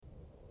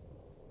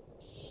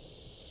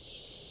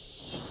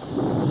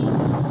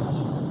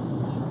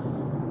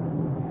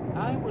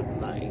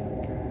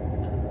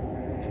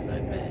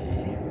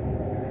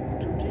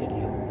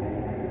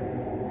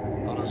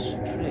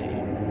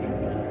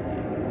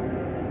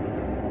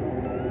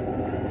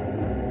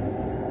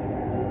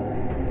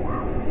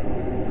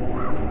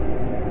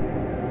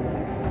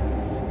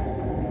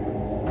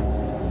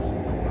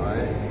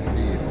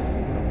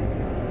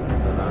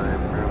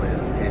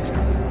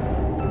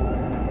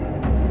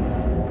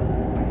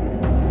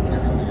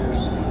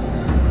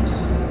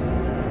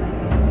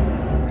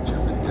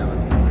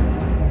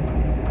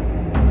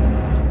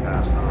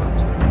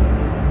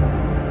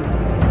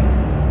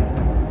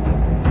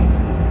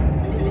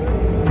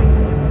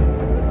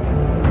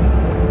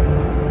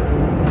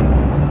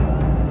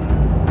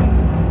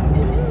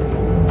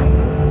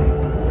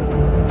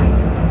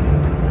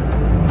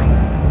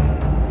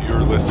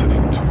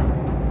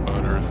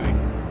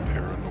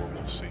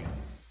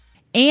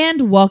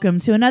And welcome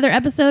to another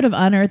episode of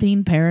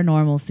Unearthing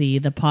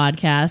Paranormalcy, the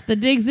podcast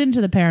that digs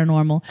into the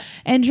paranormal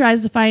and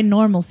tries to find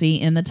normalcy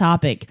in the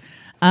topic.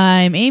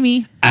 I'm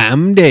Amy.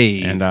 I'm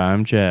Dave. And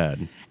I'm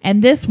Chad.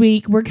 And this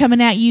week, we're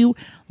coming at you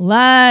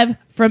live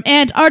from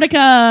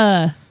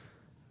Antarctica.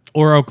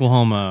 Or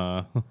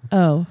Oklahoma.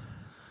 Oh,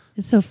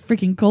 it's so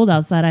freaking cold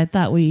outside. I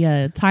thought we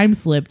time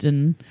slipped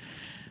and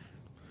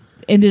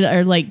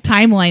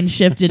timeline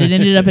shifted and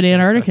ended up in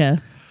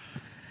Antarctica.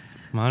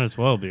 Might as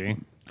well be.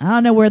 I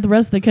don't know where the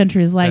rest of the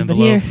country is like, Been but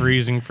below here,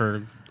 freezing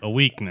for a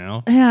week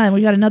now. yeah,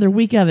 we got another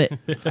week of it.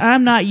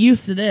 I'm not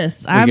used to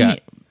this. We got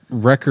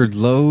record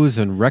lows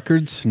and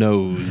record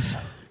snows.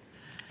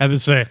 I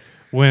would say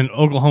when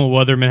Oklahoma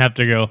weathermen have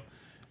to go,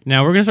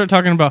 now we're going to start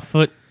talking about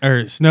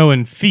snow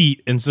in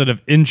feet instead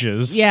of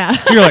inches. Yeah.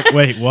 You're like,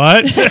 wait,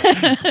 what?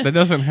 That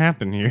doesn't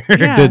happen here.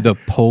 Yeah. Did the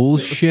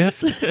poles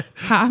shift?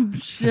 I'm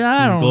sure,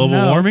 I don't Global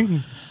know.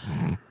 warming?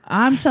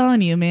 I'm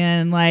telling you,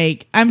 man.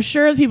 Like, I'm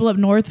sure the people up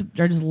north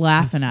are just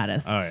laughing at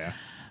us. Oh, yeah.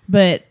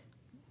 But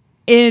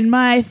in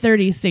my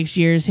 36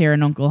 years here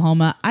in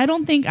Oklahoma, I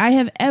don't think I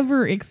have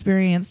ever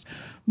experienced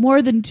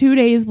more than 2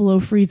 days below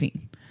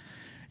freezing.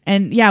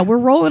 And yeah, we're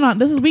rolling on.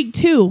 This is week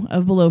 2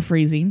 of below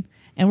freezing,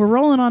 and we're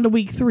rolling on to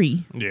week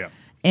 3. Yeah.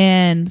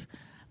 And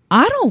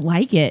I don't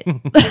like it.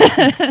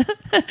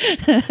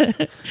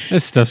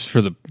 This stuff's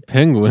for the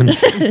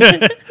penguins.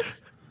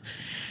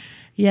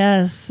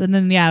 Yes. And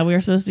then, yeah, we were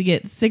supposed to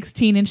get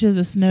 16 inches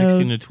of snow.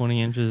 16 to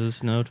 20 inches of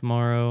snow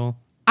tomorrow.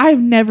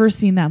 I've never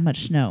seen that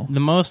much snow. The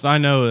most I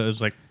know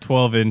is like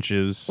 12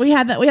 inches. We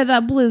had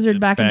that blizzard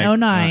back in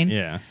 2009.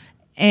 Yeah.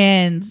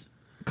 And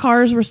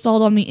cars were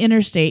stalled on the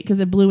interstate because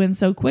it blew in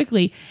so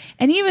quickly.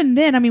 And even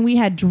then, I mean, we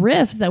had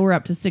drifts that were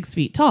up to 6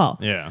 feet tall.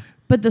 Yeah.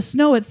 But the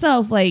snow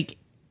itself, like,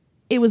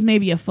 it was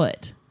maybe a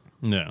foot.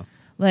 No.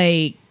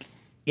 Like,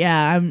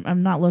 yeah,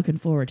 I'm not looking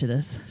forward to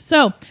this.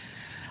 So,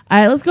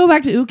 let's go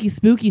back to ooky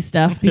spooky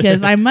stuff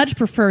because I much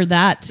prefer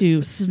that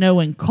to snow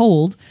and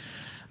cold.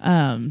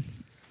 Yeah,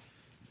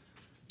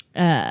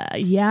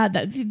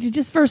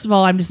 just first of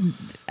all, I'm just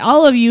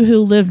all of you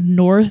who live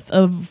north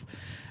of,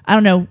 I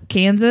don't know,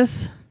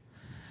 Kansas.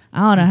 I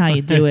don't know how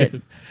you do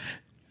it,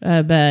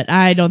 but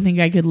I don't think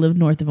I could live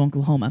north of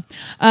Oklahoma.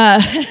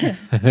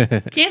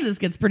 Kansas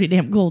gets pretty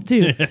damn cold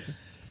too.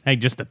 Hey,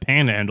 just the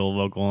panhandle of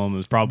Oklahoma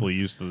is probably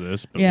used to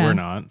this, but Yeah. we're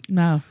not.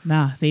 No.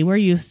 See, we're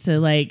used to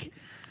like.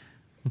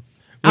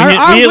 We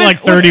hit like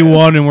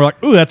 31 and we're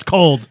like, ooh, that's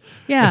cold.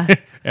 Yeah.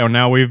 And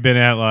now we've been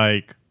at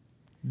like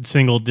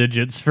single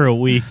digits for a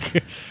week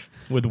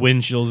with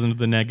wind chills into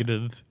the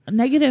negative.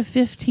 Negative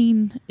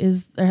 15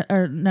 is,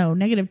 or no,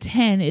 negative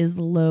 10 is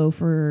the low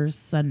for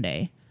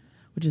Sunday,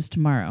 which is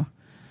tomorrow.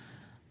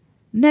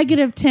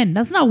 Negative 10.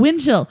 That's not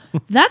wind chill.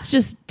 That's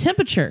just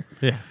temperature.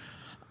 Yeah.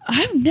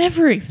 I've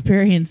never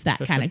experienced that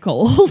kind of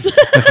cold.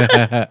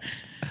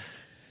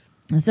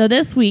 So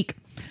this week.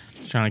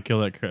 Trying to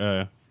kill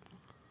that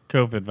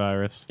COVID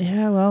virus.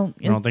 Yeah, well.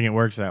 I don't think it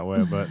works that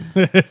way, but.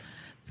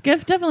 It's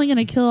definitely going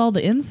to kill all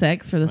the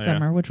insects for the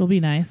summer, which will be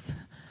nice.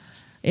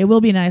 It will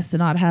be nice to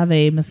not have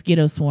a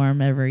mosquito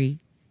swarm every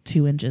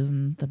 2 inches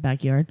in the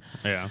backyard.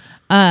 Yeah.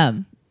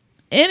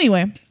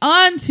 Anyway,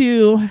 on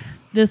to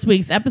this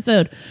week's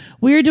episode.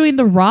 We are doing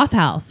the Roth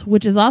House,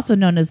 which is also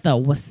known as the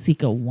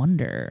Watseka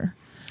Wonder.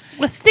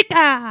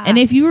 Watseka! And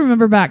if you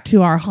remember back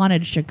to our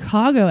Haunted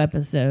Chicago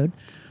episode,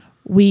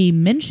 we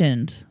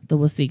mentioned the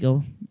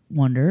Watseka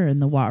Wonder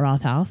and the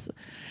Roth House,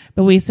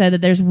 but we said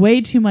that there's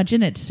way too much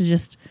in it to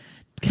just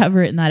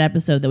cover it in that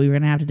episode that we were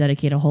going to have to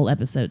dedicate a whole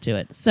episode to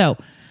it. So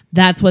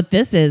that's what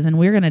this is, and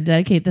we're going to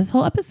dedicate this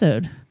whole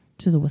episode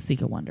to the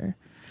Watseka Wonder.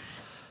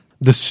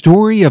 The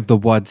story of the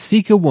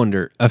Watseka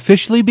Wonder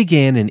officially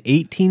began in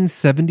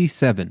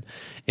 1877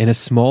 in a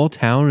small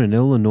town in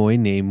Illinois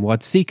named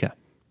Watseka.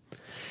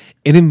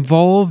 It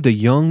involved a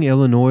young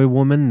Illinois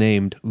woman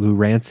named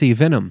Lurancy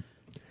Venom.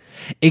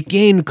 It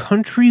gained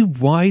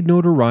countrywide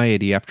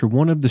notoriety after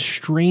one of the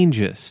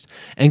strangest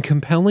and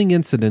compelling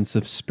incidents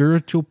of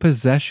spiritual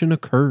possession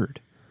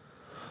occurred.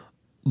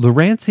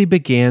 Lurancy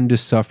began to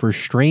suffer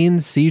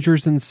strange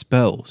seizures and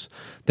spells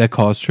that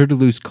caused her to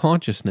lose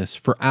consciousness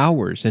for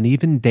hours and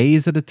even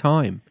days at a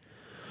time.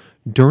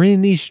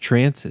 During these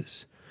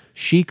trances,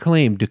 she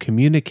claimed to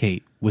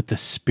communicate with the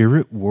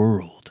spirit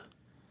world.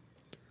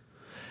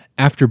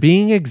 After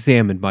being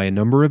examined by a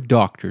number of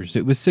doctors,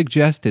 it was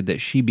suggested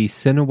that she be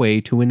sent away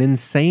to an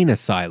insane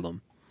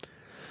asylum.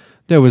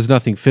 There was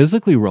nothing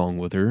physically wrong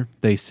with her,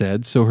 they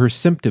said, so her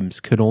symptoms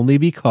could only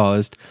be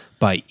caused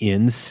by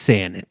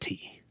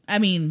insanity. I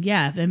mean,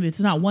 yeah, if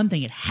it's not one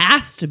thing, it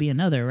has to be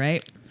another,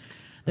 right?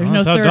 There's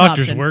no That's third how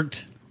doctors option.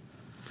 worked.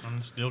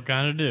 And still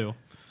kind of do.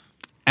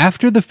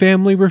 After the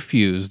family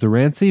refused, the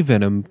Lurancy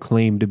Venom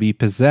claimed to be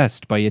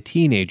possessed by a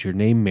teenager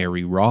named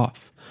Mary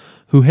Roth,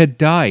 who had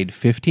died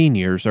 15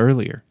 years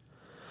earlier.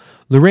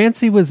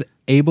 Lurancy was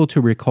able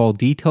to recall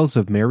details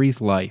of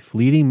Mary's life,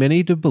 leading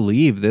many to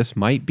believe this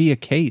might be a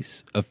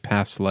case of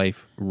past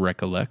life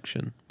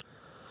recollection.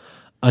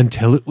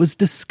 Until it was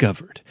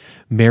discovered,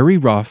 Mary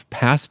Roth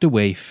passed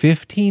away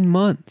 15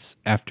 months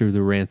after the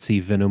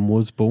Lurancy Venom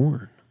was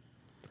born.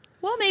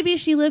 Well, maybe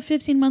she lived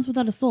 15 months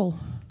without a soul.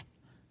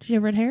 Did she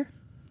have red hair?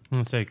 I'm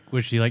going to say,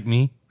 was she like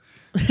me?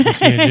 Was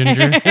she a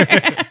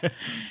ginger?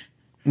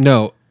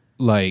 No,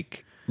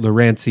 like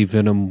Lorancy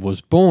Venom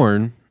was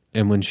born,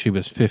 and when she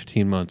was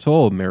 15 months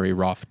old, Mary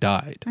Roth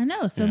died. I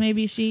know. So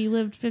maybe she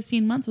lived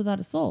 15 months without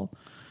a soul.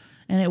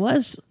 And it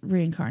was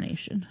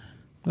reincarnation.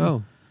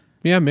 Oh,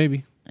 yeah,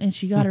 maybe. And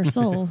she got her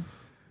soul.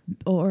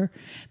 Or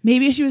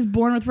maybe she was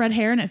born with red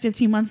hair and at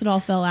 15 months it all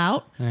fell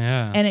out.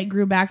 Yeah. And it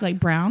grew back like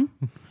brown.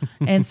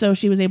 And so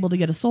she was able to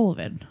get a soul of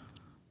it.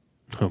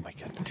 Oh, my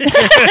goodness.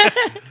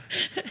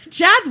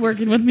 Chad's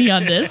working with me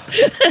on this.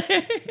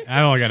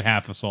 I only got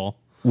half a soul.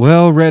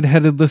 Well,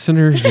 redheaded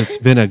listeners, it's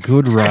been a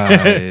good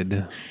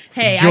ride.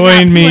 Hey, I Join got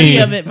plenty me.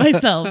 of it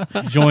myself.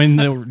 Join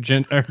the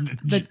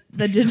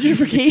The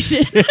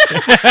gentrification.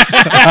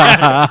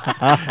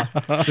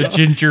 the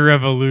ginger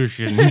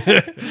revolution.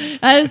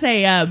 I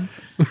say,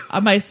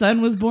 my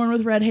son was born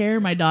with red hair.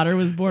 My daughter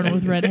was born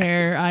with red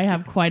hair. I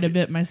have quite a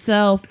bit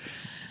myself.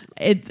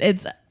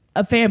 It's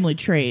a family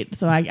trait,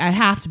 so I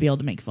have to be able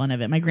to make fun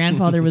of it. My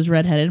grandfather was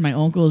redheaded. My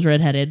uncle was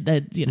redheaded.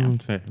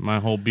 My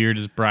whole beard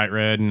is bright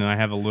red, and I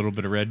have a little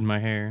bit of red in my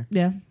hair.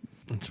 Yeah.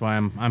 That's why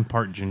I'm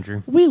part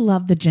ginger. We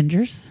love the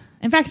gingers.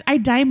 In fact, I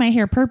dye my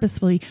hair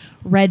purposefully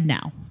red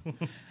now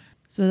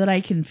so that I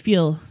can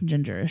feel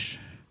gingerish.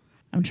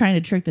 I'm trying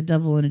to trick the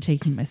devil into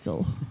taking my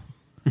soul.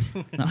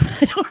 No, I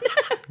don't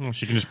know. Well,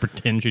 she can just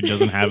pretend she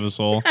doesn't have a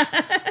soul.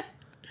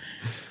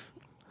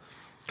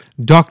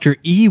 Dr.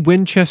 E.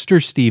 Winchester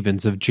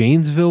Stevens of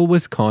Janesville,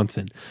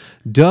 Wisconsin,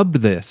 dubbed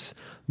this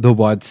the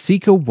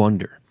Watseka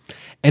Wonder,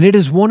 and it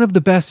is one of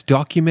the best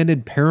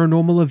documented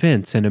paranormal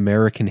events in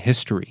American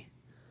history.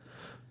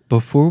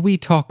 Before we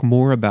talk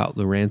more about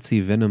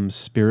Lorancy Venom's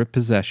spirit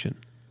possession,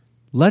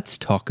 let's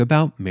talk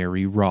about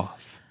Mary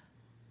Roth.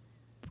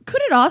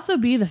 Could it also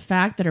be the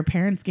fact that her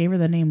parents gave her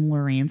the name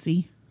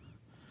Lorancy?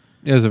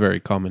 It was a very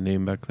common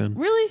name back then.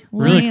 Really?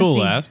 Really cool Lorancy.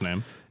 last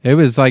name. It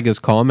was like as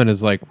common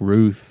as like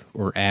Ruth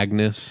or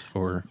Agnes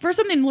or... For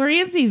something,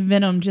 Lorancy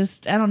Venom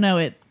just, I don't know,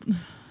 it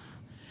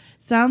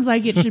sounds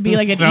like it should be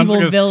like an Sounds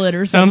evil like a- villain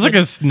or Sounds something.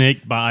 like a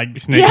snake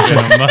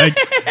venom. Like,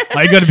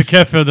 I got to be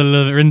careful of the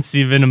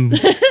Lorancy Venom.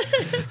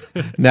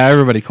 Now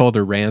everybody called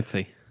her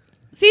Rancy.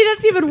 See,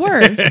 that's even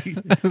worse.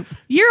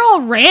 You're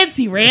all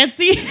rancy.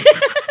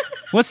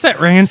 What's that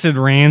rancid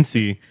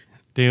Rancy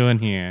doing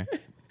here?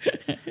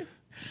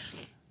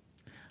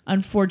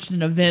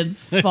 Unfortunate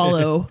events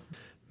follow.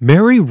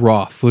 Mary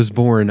Roth was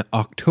born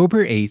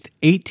October 8th,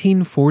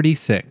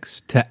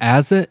 1846, to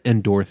Asa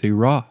and Dorothy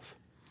Roth.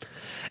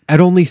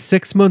 At only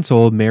 6 months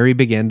old, Mary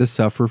began to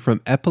suffer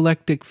from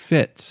epileptic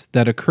fits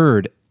that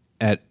occurred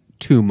at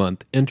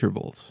 2-month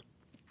intervals.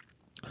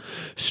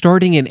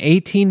 Starting in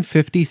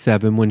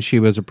 1857, when she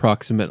was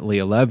approximately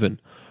 11,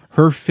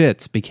 her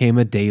fits became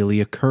a daily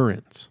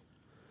occurrence.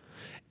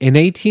 In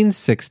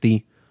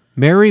 1860,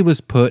 Mary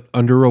was put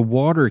under a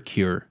water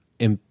cure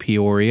in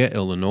Peoria,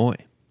 Illinois.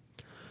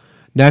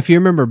 Now, if you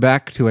remember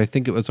back to, I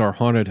think it was our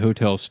Haunted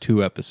Hotels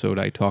 2 episode,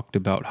 I talked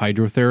about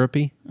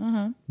hydrotherapy.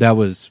 That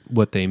was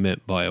what they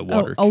meant by a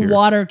water cure. A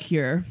water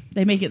cure.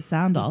 They make it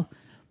sound all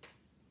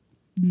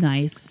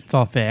nice. It's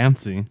all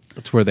fancy.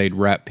 That's where they'd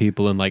wrap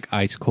people in like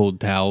ice cold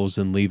towels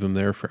and leave them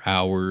there for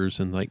hours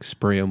and like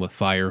spray them with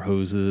fire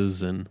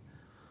hoses. And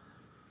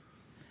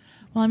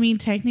Well, I mean,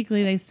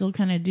 technically, they still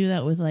kind of do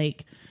that with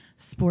like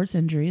sports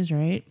injuries,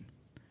 right?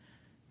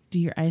 Do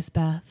your ice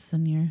baths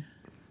and your...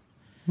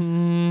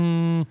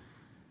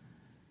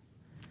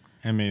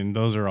 I mean,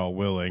 those are all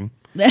willing.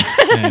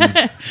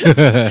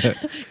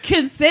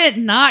 Consent,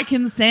 not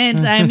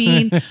consent. I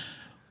mean,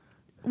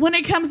 when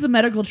it comes to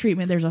medical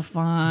treatment, there's a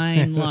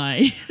fine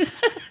line.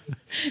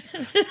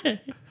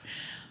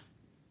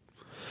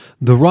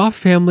 the Roth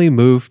family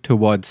moved to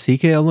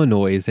Watseka,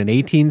 Illinois in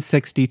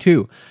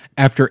 1862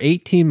 after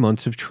 18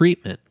 months of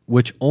treatment,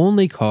 which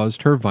only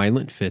caused her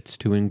violent fits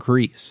to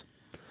increase.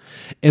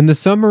 In the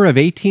summer of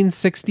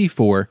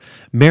 1864,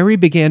 Mary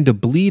began to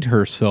bleed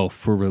herself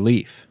for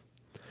relief.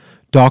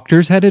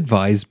 Doctors had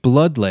advised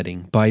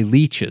bloodletting by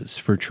leeches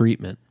for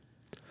treatment.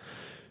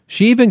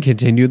 She even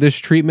continued this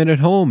treatment at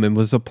home and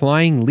was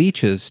applying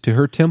leeches to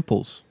her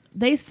temples.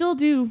 They still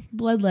do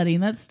bloodletting.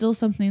 That's still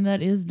something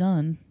that is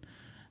done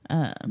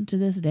to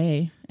this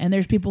day. And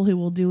there's people who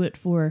will do it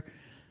for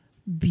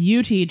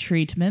beauty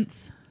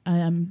treatments.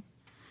 I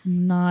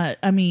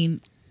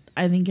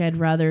think I'd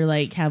rather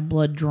like have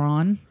blood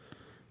drawn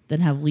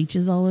than have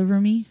leeches all over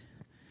me.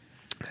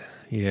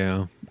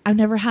 Yeah. I've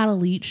never had a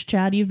leech.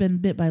 Chad, you've been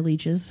bit by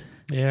leeches.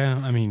 Yeah,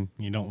 I mean,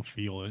 you don't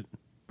feel it.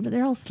 But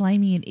they're all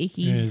slimy and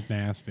icky. It is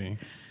nasty.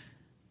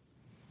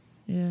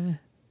 Yeah.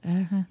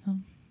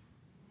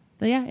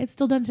 But yeah, it's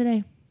still done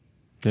today.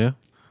 Yeah.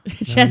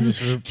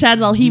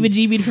 Chad's all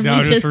heebie-jeebied from Now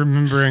leeches. just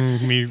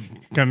remembering me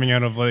coming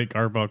out of Lake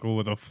Arbuckle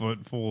with a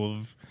foot full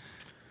of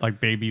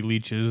like baby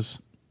leeches.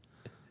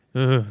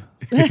 Ugh.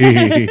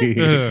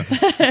 Ugh.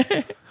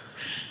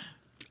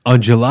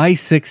 On July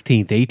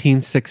 16th,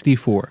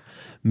 1864,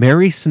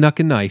 Mary snuck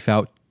a knife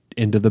out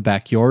into the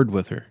backyard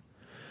with her.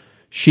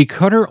 She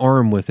cut her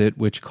arm with it,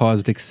 which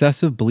caused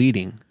excessive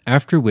bleeding,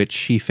 after which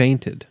she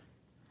fainted.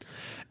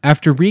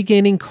 After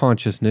regaining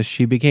consciousness,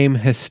 she became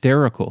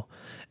hysterical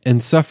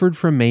and suffered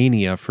from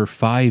mania for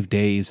 5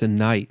 days and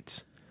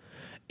nights.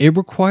 It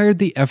required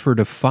the effort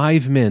of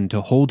 5 men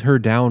to hold her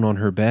down on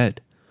her bed,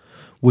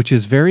 which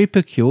is very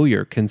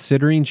peculiar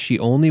considering she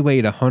only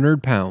weighed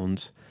 100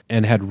 pounds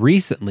and had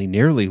recently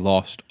nearly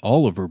lost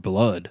all of her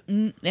blood.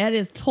 That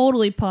is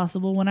totally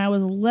possible. When I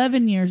was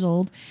 11 years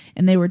old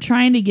and they were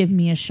trying to give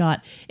me a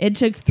shot, it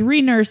took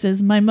 3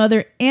 nurses, my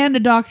mother, and a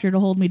doctor to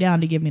hold me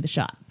down to give me the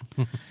shot.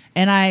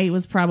 And I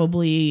was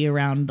probably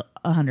around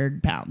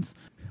 100 pounds.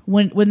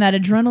 When that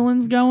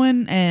adrenaline's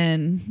going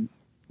and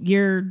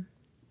you're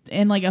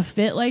in like a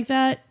fit like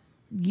that,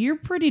 you're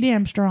pretty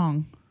damn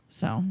strong.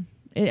 So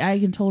I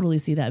can totally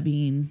see that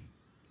being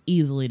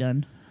easily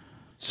done.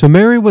 So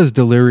Mary was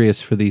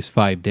delirious for these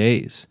 5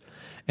 days,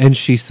 and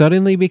she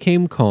suddenly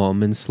became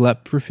calm and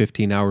slept for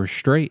 15 hours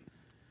straight.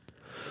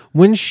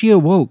 When she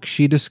awoke,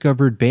 she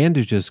discovered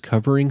bandages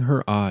covering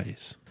her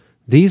eyes.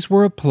 These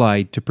were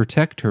applied to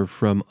protect her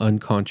from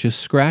unconscious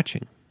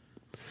scratching.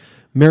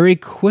 Mary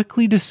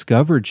quickly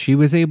discovered she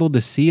was able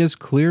to see as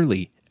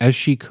clearly as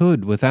she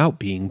could without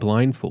being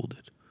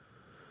blindfolded.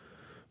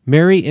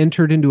 Mary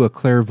entered into a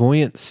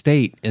clairvoyant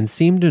state and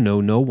seemed to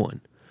know no one.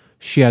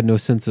 She had no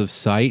sense of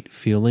sight,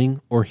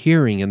 feeling, or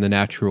hearing in the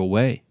natural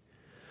way.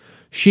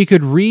 She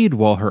could read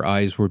while her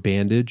eyes were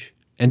bandaged,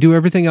 and do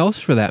everything else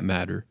for that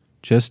matter,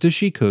 just as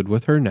she could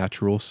with her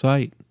natural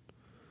sight.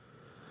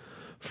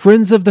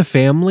 Friends of the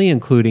family,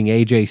 including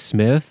A.J.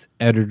 Smith,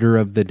 editor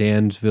of the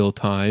Dansville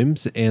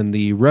Times, and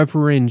the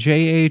Reverend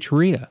J.H.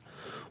 Rhea,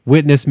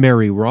 witnessed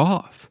Mary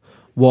Roth,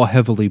 while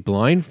heavily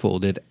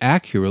blindfolded,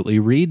 accurately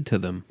read to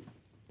them.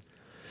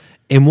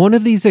 In one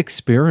of these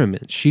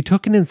experiments, she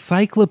took an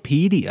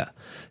encyclopedia,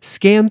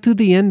 scanned through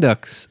the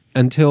index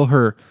until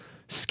her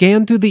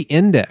finger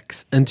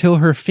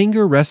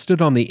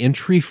rested on the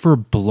entry for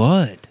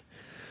blood.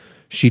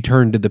 She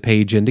turned to the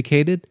page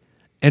indicated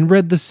and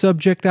read the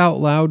subject out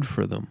loud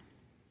for them.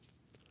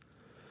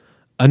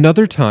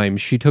 Another time,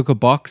 she took a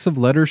box of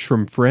letters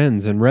from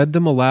friends and read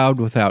them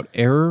aloud without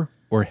error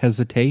or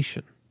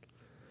hesitation.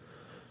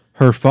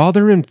 Her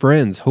father and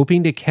friends,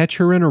 hoping to catch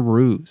her in a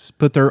ruse,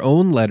 put their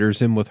own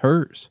letters in with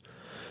hers,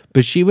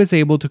 but she was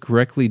able to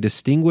correctly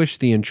distinguish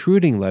the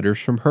intruding letters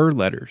from her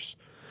letters.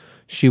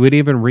 She would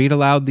even read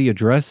aloud the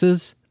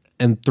addresses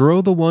and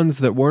throw the ones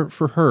that weren't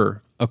for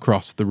her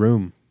across the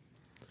room.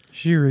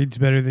 She reads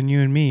better than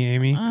you and me,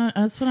 Amy.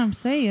 That's what I'm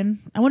saying.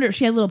 I wonder if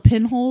she had little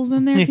pinholes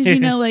in there because,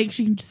 like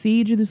she can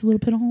see through this little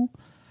pinhole.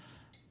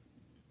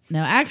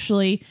 No,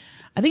 actually,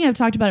 I think I've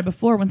talked about it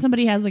before. When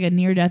somebody has like a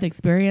near-death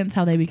experience,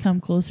 how they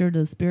become closer to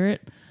the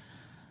spirit.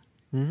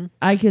 Mm-hmm.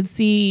 I could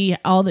see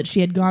all that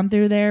she had gone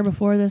through there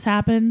before this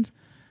happened,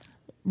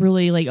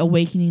 really like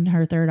awakening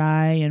her third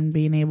eye and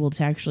being able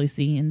to actually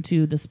see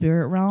into the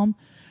spirit realm,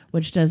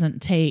 which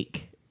doesn't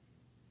take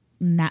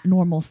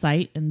normal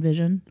sight and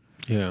vision.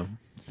 Yeah.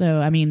 So,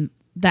 I mean,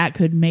 that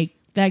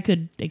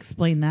could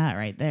explain that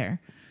right there.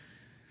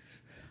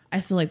 I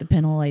still like the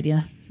pinhole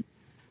idea.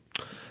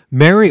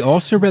 Mary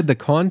also read the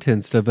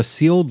contents of a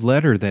sealed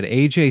letter that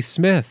A.J.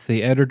 Smith,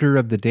 the editor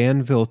of the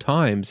Danville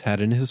Times, had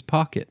in his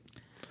pocket.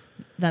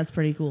 That's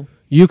pretty cool.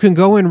 You can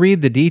go and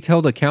read the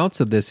detailed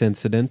accounts of this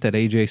incident that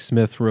A.J.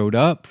 Smith wrote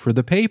up for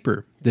the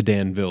paper, the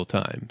Danville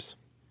Times.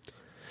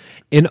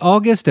 In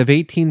August of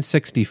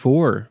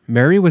 1864,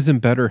 Mary was in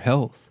better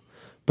health,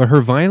 but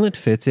her violent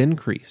fits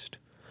increased.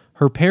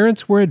 Her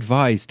parents were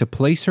advised to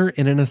place her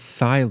in an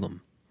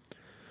asylum.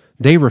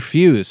 They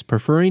refused,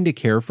 preferring to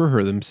care for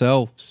her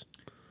themselves.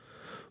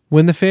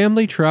 When the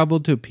family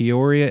traveled to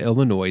Peoria,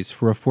 Illinois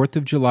for a 4th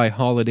of July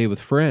holiday with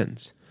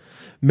friends,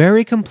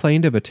 Mary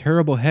complained of a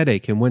terrible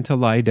headache and went to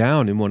lie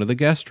down in one of the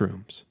guest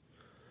rooms.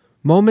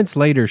 Moments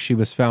later, she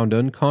was found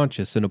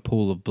unconscious in a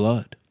pool of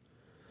blood.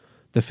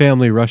 The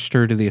family rushed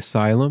her to the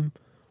asylum,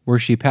 where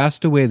she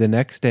passed away the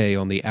next day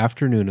on the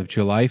afternoon of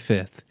July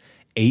 5th,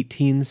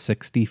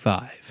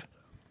 1865.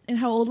 And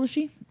how old was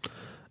she?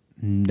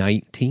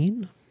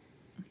 19.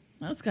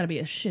 That's got to be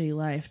a shitty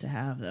life to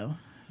have, though.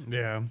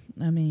 Yeah.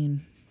 I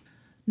mean,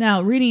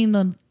 now reading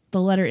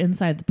the letter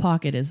inside the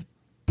pocket is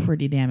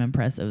pretty damn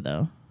impressive,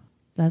 though.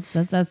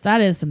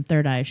 That is some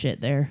third eye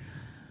shit there.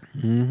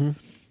 Mm-hmm.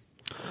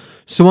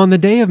 So on the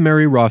day of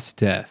Mary Roth's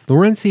death,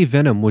 Laurency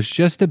Venom was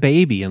just a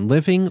baby and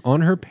living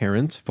on her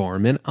parents'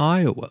 farm in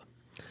Iowa.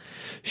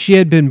 She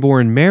had been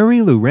born Mary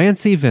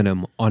Laurency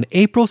Venom on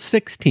April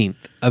 16th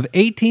of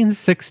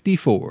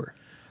 1864.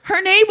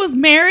 Her name was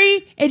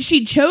Mary, and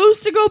she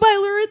chose to go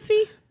by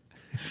Laurency?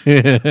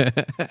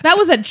 That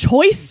was a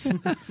choice?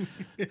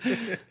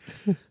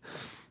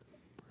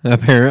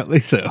 Apparently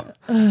so.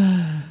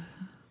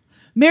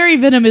 Mary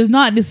Venom is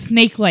not as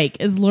snake-like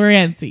as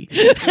Laurency.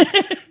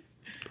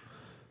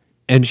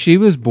 And she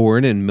was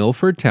born in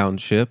Milford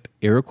Township,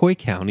 Iroquois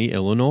County,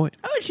 Illinois.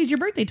 Oh, and she's your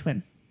birthday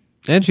twin.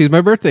 And she's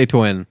my birthday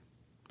twin.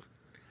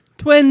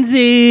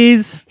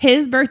 Twinsies!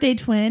 His birthday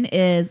twin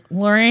is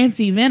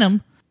Laurency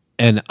Venom.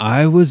 And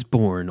I was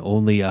born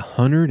only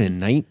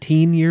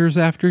 119 years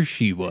after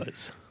she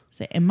was.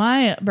 And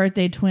my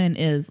birthday twin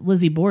is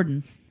Lizzie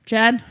Borden.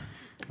 Chad?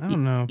 I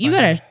don't know. You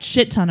got a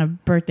shit ton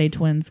of birthday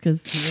twins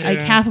because like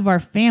half of our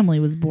family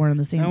was born on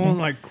the same I day. want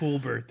like cool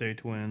birthday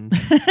twins.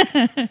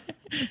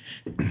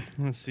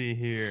 Let's see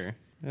here.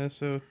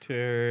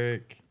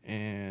 Esoteric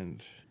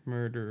and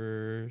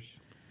murderers.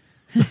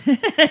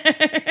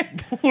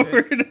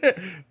 Born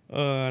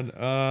on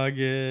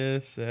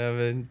August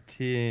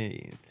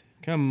 17th.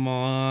 Come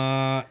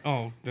on.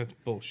 Oh, that's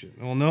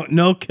bullshit. Well,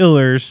 no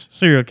killers,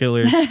 serial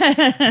killers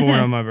born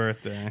on my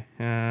birthday.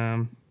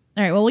 All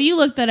right, well, you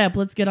look that up.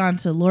 Let's get on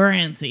to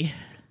Lorancy.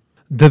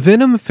 The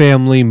Venom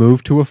family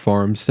moved to a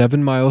farm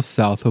 7 miles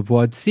south of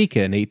Watseka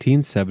in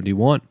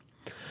 1871.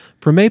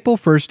 From April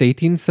 1st,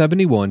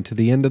 1871 to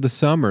the end of the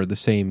summer the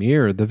same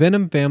year, the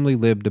Venom family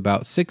lived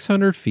about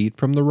 600 feet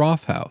from the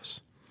Roth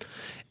house.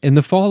 In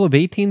the fall of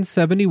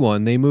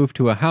 1871, they moved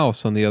to a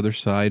house on the other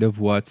side of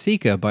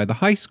Watseka by the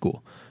high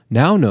school,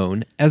 now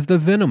known as the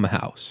Venom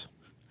House.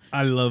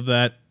 I love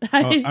that.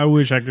 I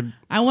wish I could.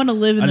 I want to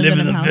live in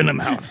the Venom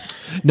house.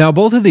 Now,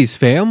 both of these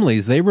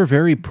families, they were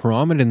very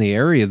prominent in the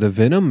area. The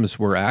Venoms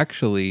were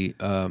actually,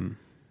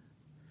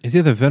 it's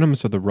either the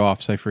Venoms or the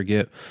Roths, I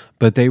forget,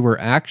 but they were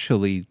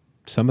actually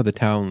some of the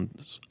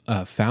town's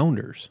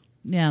founders.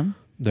 Yeah.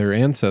 Their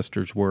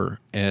ancestors were.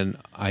 And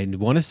I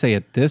want to say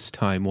at this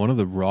time, one of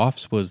the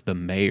Roths was the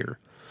mayor.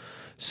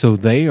 So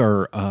they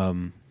are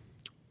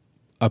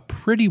a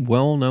pretty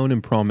well-known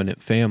and prominent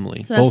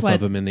family, So both of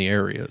them in the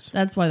areas.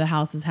 That's why the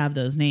houses have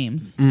those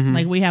names. Mm-hmm.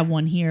 Like we have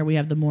one here. We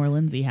have the Moore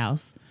Lindsay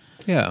house.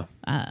 Yeah.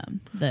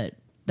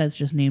 That's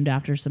just named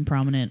after some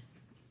prominent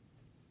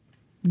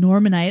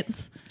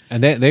Normanites.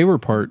 And they were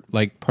part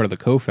of the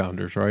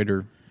co-founders, right?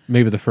 Or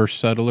maybe the first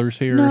settlers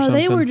here or something? No,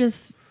 they were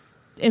just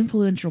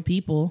influential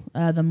people.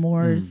 The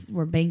Moores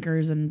were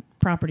bankers and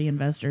property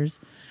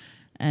investors.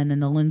 And then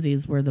the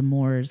Lindsays were the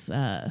Moores'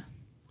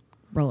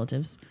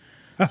 relatives.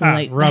 So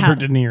Robert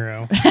De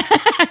Niro.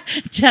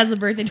 Chad's a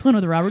birthday twin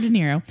with Robert De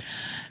Niro.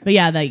 But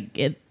yeah,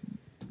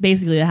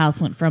 basically the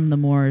house went from the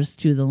Moores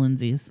to the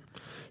Lindsays.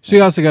 So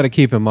you also got to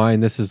keep in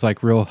mind, this is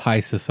like real high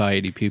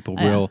society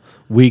people,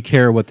 we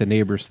care what the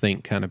neighbors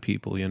think kind of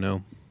people, you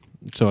know.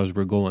 So as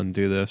we're going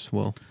through this,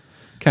 we'll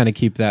kind of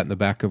keep that in the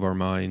back of our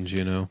minds,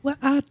 you know. Well,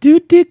 I do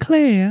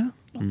declare.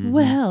 Mm-hmm.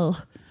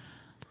 Well,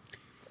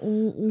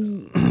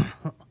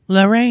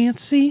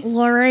 Lorancy.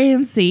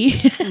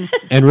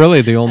 And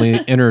really the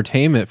only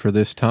entertainment for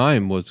this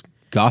time was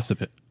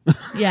gossiping.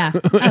 Yeah.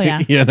 Oh, yeah.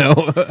 You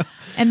know?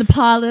 And the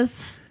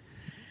parlors.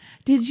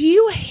 Did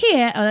you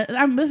hear?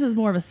 This is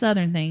more of a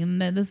southern thing,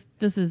 and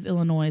this is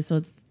Illinois, so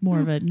it's more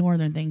of a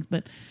northern thing.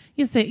 But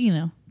you say,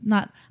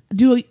 not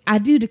I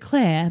do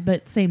declare,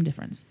 but same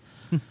difference.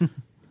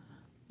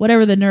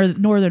 Whatever the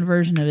northern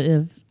version of it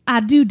is,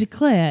 I do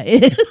declare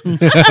is.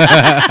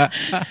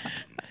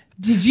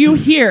 Did you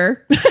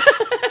hear?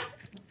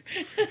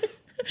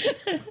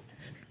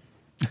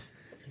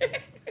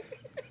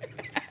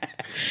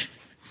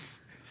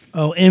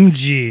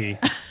 OMG,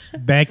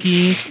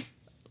 Becky.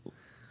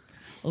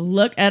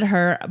 Look at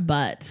her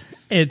butt.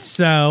 It's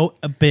so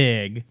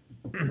big.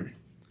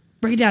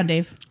 Break it down,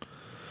 Dave.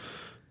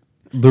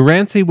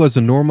 Lorancy was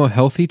a normal,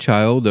 healthy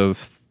child of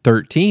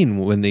 13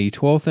 when the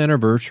 12th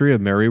anniversary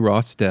of Mary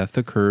Roth's death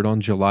occurred on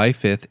July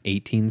 5th,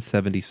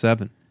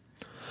 1877.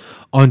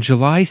 On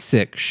July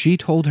 6th, she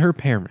told her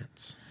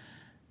parents,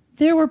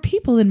 "There were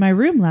people in my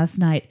room last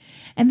night,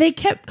 and they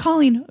kept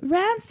calling,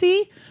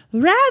 'Rancy,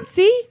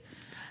 Rancy,'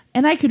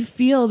 and I could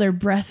feel their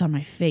breath on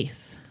my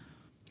face."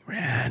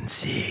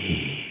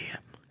 Rancy.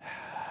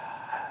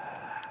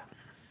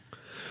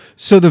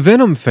 So the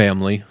Venom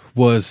family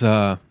was,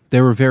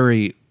 they were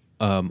very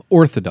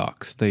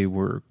orthodox. They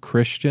were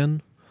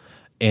Christian,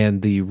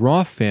 and the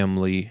Roth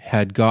family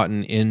had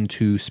gotten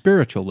into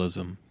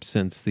spiritualism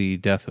since the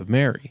death of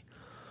Mary.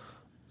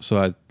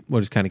 So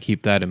we'll just kind of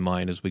keep that in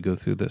mind as we go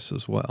through this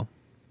as well.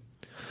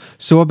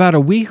 So about a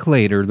week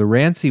later,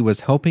 Lorancy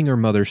was helping her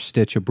mother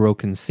stitch a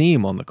broken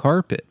seam on the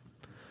carpet.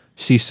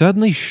 She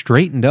suddenly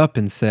straightened up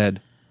and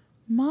said,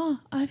 "Ma,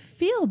 I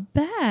feel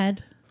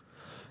bad."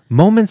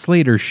 Moments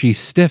later, she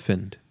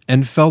stiffened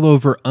and fell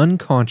over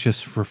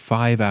unconscious for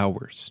 5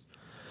 hours.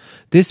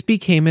 This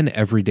became an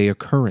everyday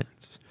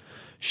occurrence.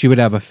 She would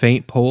have a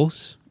faint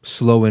pulse,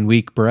 slow and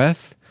weak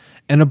breath,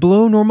 and a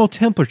below normal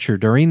temperature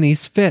during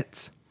these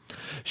fits.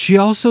 She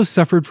also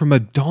suffered from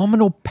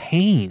abdominal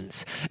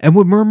pains and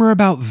would murmur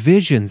about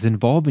visions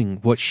involving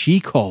what she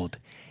called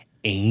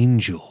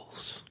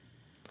angels.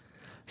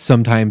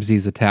 Sometimes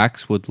these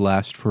attacks would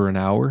last for an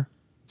hour.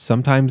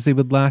 Sometimes they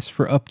would last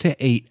for up to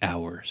 8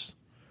 hours.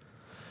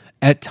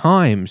 At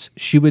times,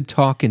 she would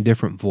talk in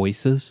different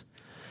voices,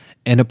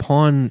 and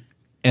upon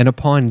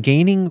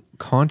gaining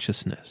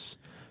consciousness,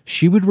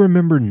 she would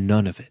remember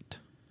none of it.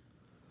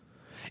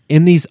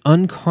 In these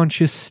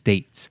unconscious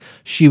states,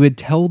 she would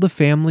tell the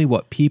family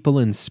what people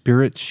and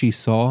spirits she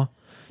saw,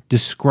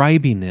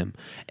 describing them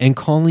and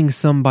calling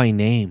some by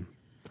name.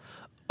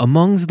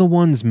 Amongst the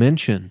ones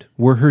mentioned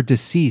were her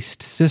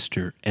deceased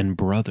sister and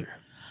brother.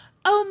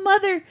 Oh,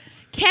 Mother,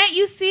 can't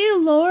you see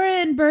Laura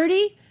and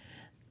Bertie?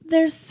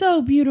 They're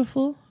so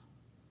beautiful.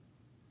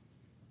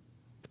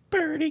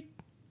 Birdie.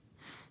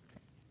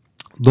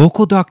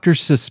 Local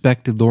doctors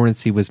suspected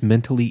Laurency was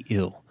mentally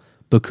ill,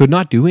 but could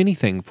not do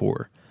anything for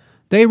her.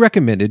 They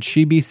recommended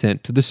she be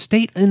sent to the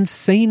State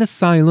Insane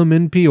Asylum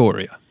in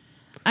Peoria.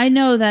 I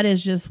know that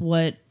is just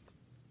what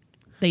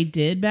they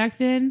did back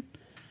then,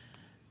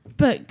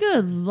 but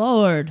good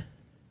Lord.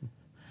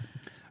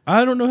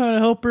 I don't know how to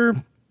help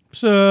her,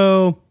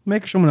 so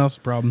make her someone else's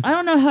problem. I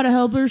don't know how to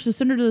help her, so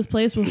send her to this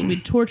place where she'll be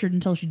tortured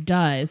until she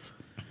dies.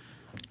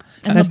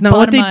 And That's not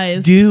what they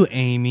lobotomized. do,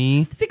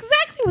 Amy. It's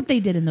exactly what they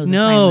did in those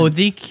No, assignments.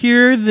 they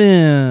cure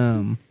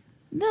them.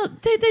 No,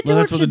 they tortured Well,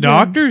 that's what the them.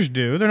 doctors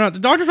do. They're not. The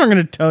doctors aren't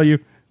going to tell you.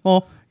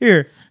 Well,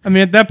 here. I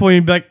mean, at that point,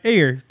 you'd be like, "Hey,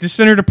 here, just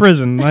send her to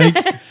prison." Like,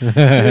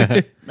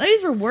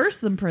 These were worse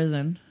than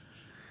prison.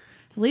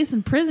 At least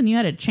in prison, you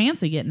had a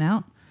chance of getting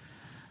out.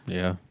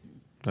 Yeah,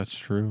 that's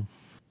true.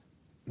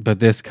 But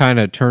this kind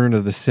of turn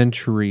of the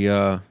century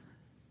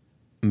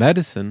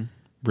medicine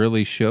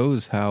really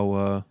shows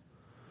how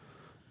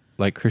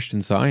like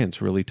Christian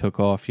Science really took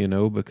off,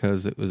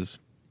 because it was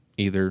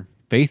either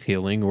faith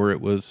healing or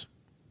it was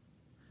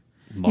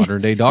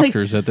modern day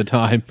doctors at the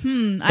time.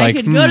 It's I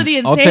could go to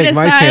the I'll insane take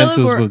my asylum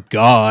chances or with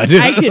God.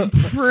 I could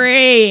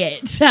pray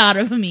it out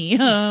of me.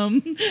 I'm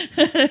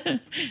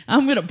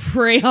gonna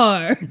pray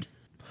hard.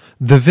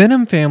 The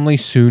Venom family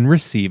soon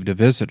received a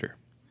visitor,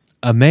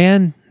 a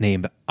man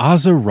named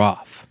Asa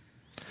Roth,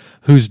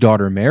 whose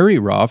daughter Mary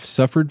Roth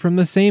suffered from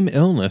the same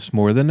illness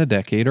more than a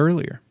decade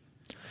earlier.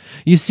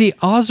 You see,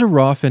 Asa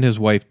Roth and his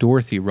wife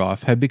Dorothy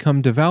Roth had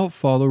become devout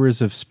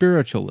followers of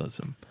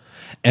spiritualism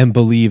and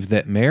believed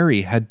that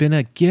Mary had been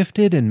a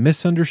gifted and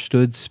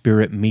misunderstood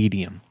spirit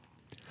medium.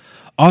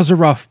 Asa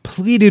Roth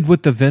pleaded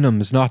with the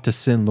Venoms not to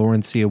send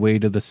Laurency away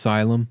to the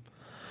asylum,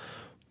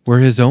 where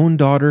his own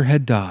daughter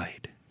had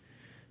died.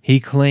 He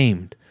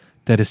claimed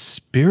that a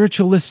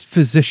spiritualist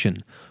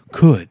physician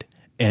could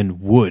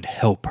and would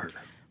help her.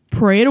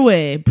 Pray it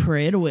away.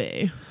 Pray it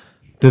away.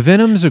 The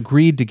Venoms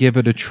agreed to give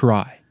it a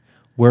try,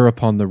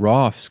 whereupon the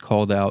Roths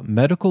called out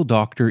medical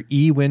doctor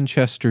E.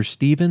 Winchester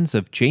Stevens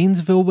of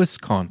Janesville,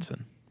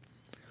 Wisconsin.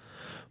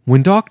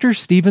 When Dr.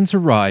 Stevens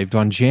arrived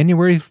on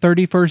January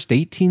 31st,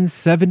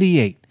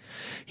 1878,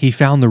 he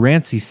found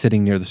Laurency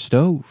sitting near the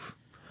stove,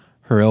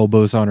 her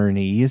elbows on her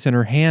knees and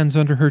her hands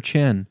under her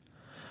chin.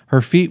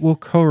 Her feet were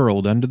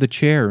curled under the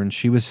chair, and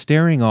she was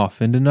staring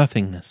off into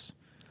nothingness.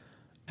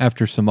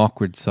 After some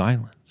awkward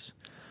silence,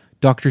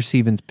 Dr.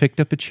 Stevens picked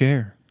up a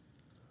chair.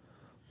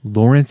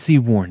 Laurency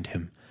warned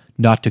him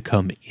not to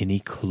come any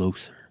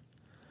closer.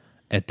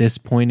 At this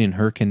point in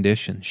her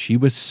condition, she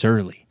was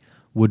surly,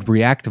 would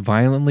react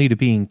violently to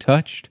being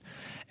touched,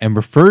 and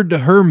referred to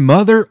her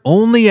mother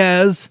only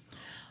as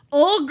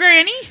Old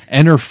Granny.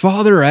 and her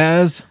father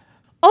as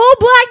Old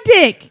Black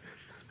Dick.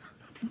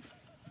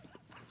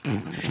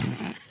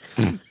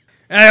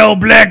 "Hey, old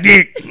black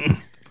dick,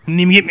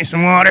 need me get me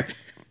some water?"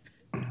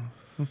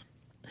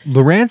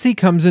 Laurency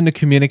comes into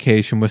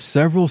communication with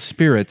several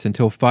spirits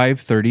until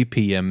 5:30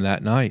 p.m.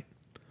 that night.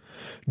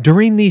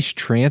 During these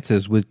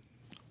trances,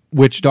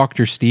 which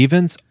Dr.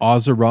 Stevens,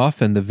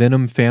 Ozaroff, and the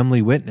Venom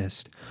family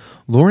witnessed,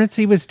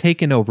 Laurency was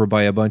taken over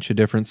by a bunch of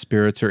different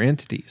spirits or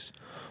entities.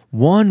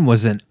 One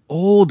was an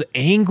old,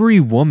 angry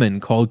woman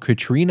called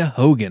Katrina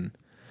Hogan,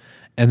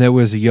 and there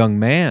was a young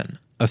man,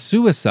 a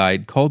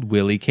suicide called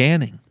Willie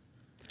Canning.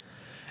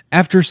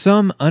 After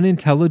some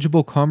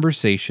unintelligible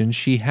conversation,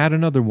 she had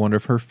another one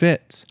of her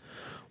fits,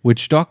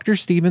 which Dr.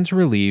 Stevens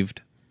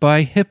relieved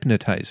by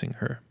hypnotizing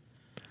her.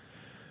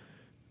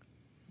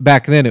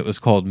 Back then it was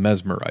called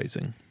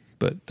mesmerizing,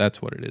 but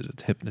that's what it is,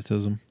 it's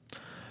hypnotism.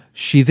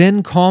 She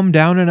then calmed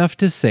down enough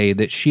to say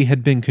that she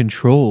had been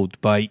controlled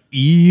by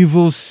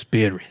evil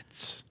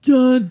spirits.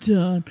 Dun,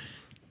 dun,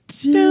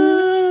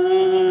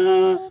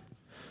 dun.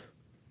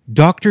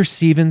 Dr.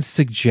 Stevens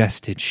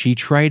suggested she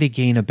try to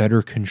gain a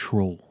better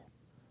control.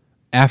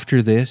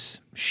 After this,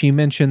 she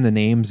mentioned the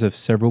names of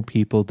several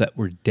people that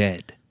were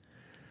dead.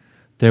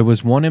 There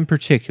was one in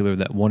particular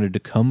that wanted to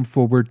come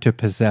forward to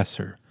possess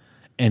her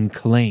and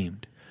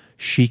claimed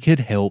she could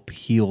help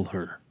heal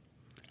her.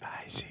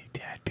 I see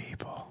dead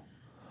people.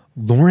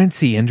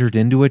 Laurency entered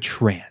into a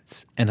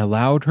trance and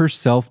allowed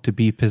herself to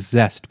be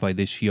possessed by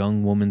this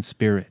young woman's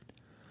spirit.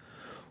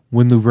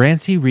 When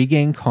Laurency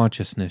regained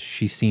consciousness,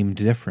 she seemed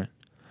different,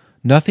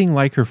 nothing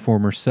like her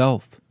former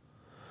self.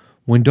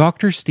 When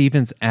Dr.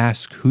 Stevens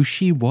asked who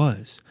she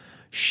was,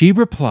 she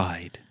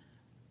replied,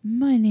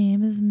 My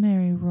name is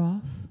Mary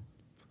Roth.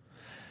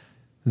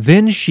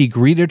 Then she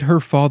greeted her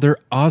father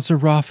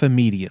Ozaroff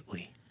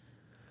immediately.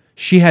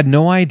 She had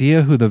no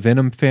idea who the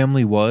Venom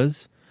family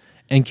was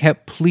and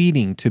kept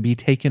pleading to be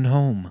taken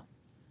home.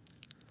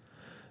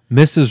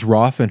 Mrs.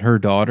 Roth and her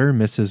daughter,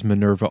 Mrs.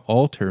 Minerva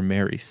Alter,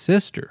 Mary's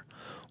sister,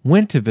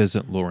 went to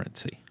visit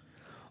Laurency.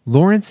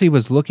 Laurency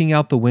was looking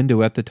out the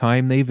window at the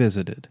time they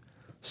visited,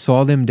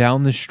 saw them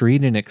down the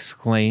street, and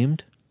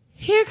exclaimed,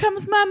 Here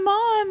comes my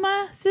mom and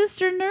my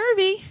sister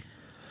Nervy.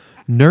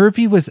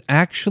 Nervy was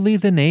actually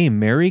the name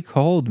Mary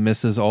called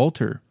Mrs.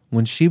 Alter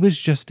when she was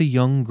just a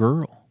young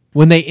girl.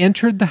 When they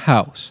entered the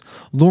house,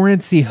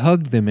 Lawrencey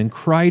hugged them and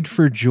cried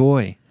for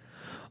joy.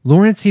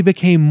 Lawrencey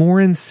became more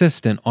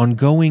insistent on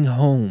going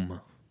home.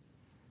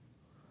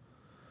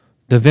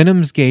 The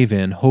Venoms gave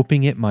in,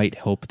 hoping it might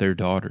help their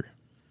daughter.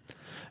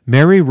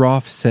 Mary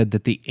Roff said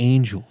that the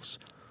angels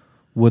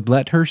would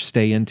let her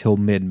stay until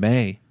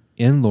mid-May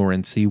in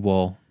Lawrencey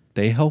while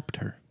they helped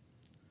her.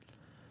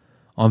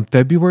 On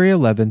February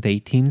 11th,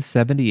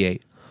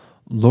 1878,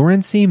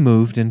 Lawrencey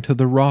moved into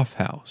the Roff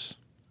house.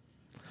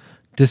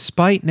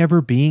 Despite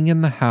never being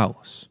in the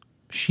house,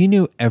 she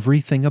knew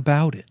everything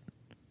about it.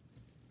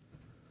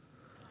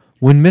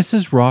 When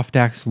Mrs. Roff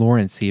asked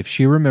Lawrencey if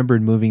she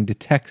remembered moving to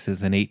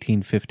Texas in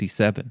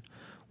 1857,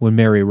 when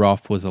Mary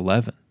Roff was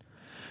 11,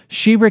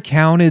 she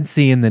recounted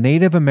seeing the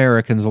Native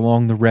Americans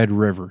along the Red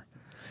River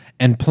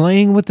and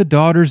playing with the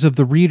daughters of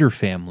the Reeder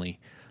family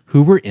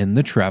who were in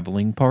the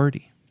traveling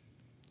party.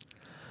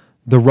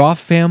 The Roff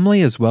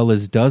family, as well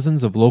as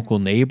dozens of local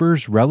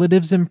neighbors,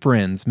 relatives, and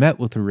friends, met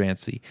with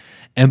Lawrencey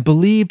and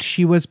believed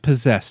she was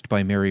possessed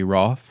by Mary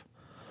Roff.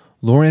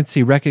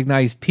 Lawrencey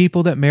recognized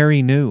people that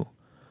Mary knew,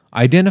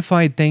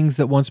 identified things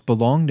that once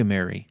belonged to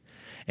Mary,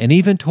 and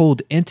even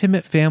told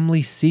intimate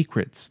family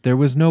secrets there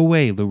was no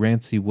way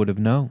Lawrencey would have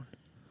known.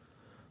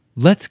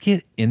 Let's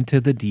get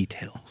into the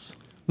details.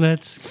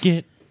 Let's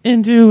get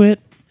into it.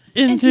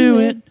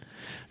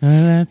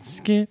 Let's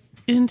get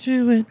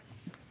into it.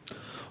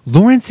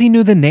 Lawrencey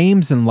knew the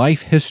names and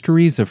life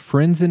histories of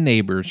friends and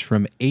neighbors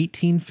from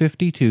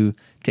 1852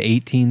 to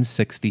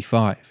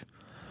 1865.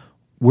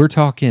 We're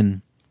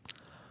talking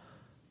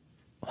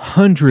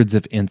hundreds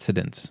of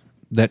incidents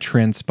that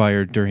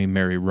transpired during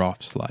Mary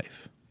Roff's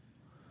life.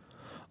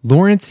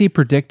 Lawrencey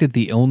predicted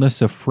the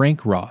illness of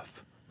Frank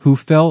Roff, who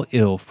fell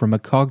ill from a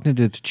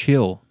cognitive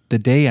chill the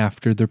day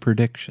after the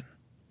prediction.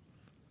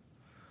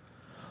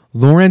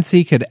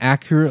 Lawrencey could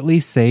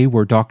accurately say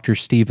where Dr.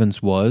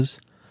 Stevens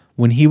was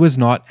when he was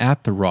not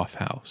at the Roff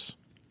house.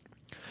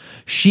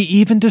 She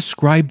even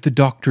described the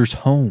doctor's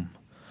home,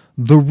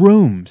 the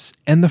rooms,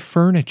 and the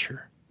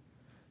furniture.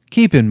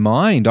 Keep in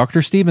mind,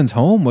 Dr. Stevens'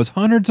 home was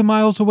hundreds of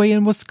miles away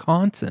in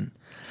Wisconsin,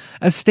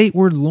 a state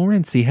where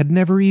Lawrencey had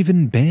never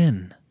even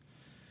been.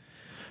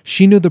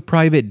 She knew the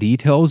private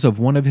details of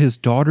one of his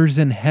daughters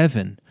in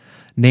heaven,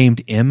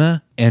 named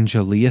Emma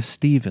Angelia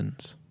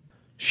Stevens.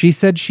 She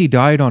said she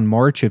died on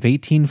March of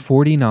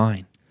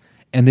 1849,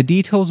 and the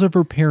details of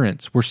her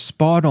parents were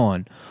spot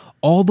on,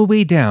 all the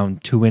way down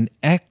to an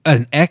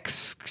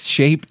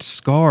X-shaped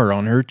scar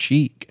on her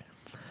cheek,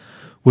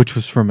 which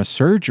was from a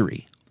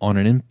surgery on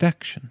an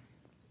infection.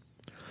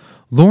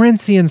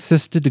 Lawrencey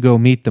insisted to go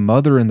meet the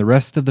mother and the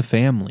rest of the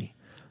family,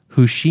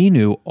 who she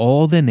knew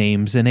all the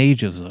names and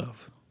ages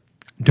of.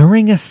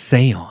 During a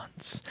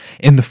seance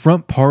in the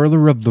front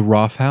parlor of the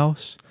Roff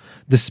house,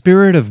 the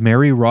spirit of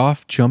Mary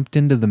Roff jumped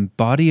into the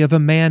body of a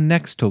man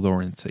next to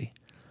Lawrencey.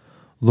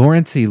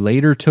 Lawrencey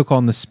later took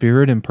on the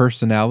spirit and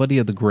personality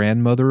of the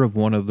grandmother of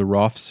one of the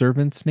Roff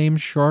servants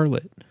named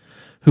Charlotte,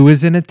 who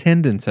was in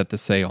attendance at the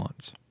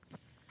seance.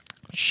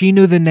 She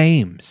knew the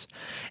names,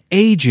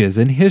 ages,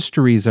 and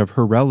histories of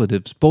her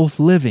relatives, both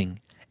living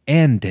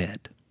and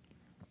dead.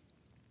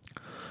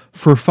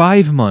 For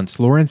 5 months,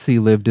 Lawrencey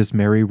lived as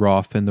Mary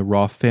Roff in the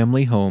Roff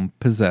family home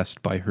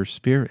possessed by her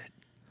spirit.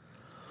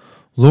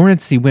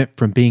 Lawrencey went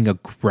from being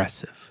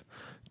aggressive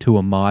to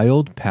a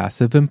mild,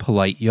 passive, and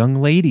polite young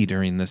lady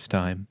during this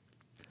time.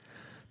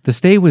 The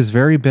stay was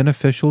very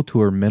beneficial to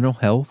her mental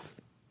health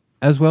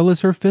as well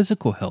as her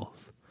physical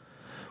health.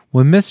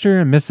 When Mr.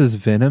 and Mrs.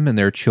 Venom and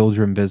their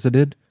children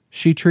visited,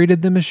 she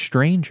treated them as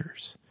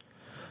strangers.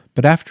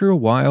 But after a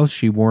while,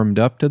 she warmed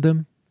up to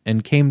them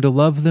and came to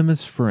love them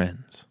as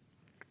friends.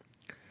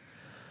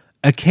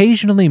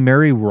 Occasionally,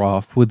 Mary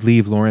Roff would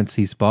leave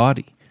Lawrencey's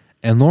body,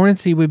 and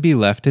Lawrencey would be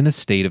left in a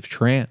state of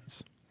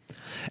trance.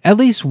 At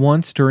least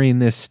once during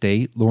this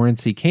state,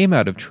 Lawrencey came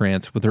out of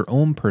trance with her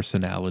own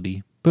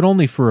personality, but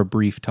only for a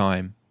brief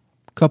time,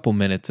 a couple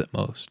minutes at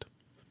most.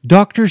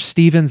 Dr.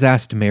 Stevens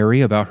asked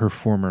Mary about her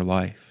former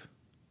life,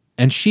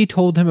 and she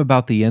told him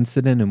about the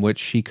incident in which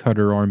she cut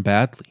her arm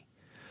badly.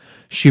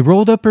 She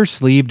rolled up her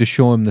sleeve to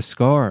show him the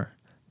scar,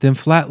 then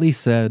flatly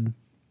said,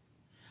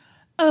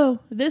 "Oh,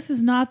 this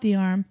is not the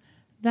arm.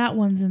 That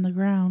one's in the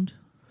ground."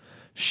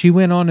 She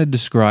went on and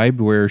described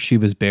where she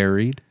was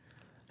buried,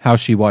 how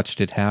she watched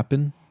it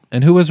happen,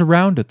 and who was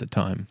around at the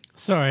time.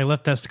 Sorry, I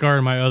left that scar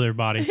in my other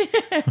body.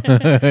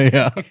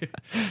 Yeah.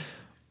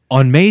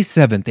 On May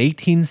 7th,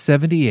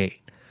 1878,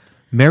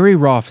 Mary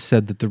Roff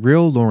said that the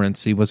real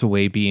Lawrencey was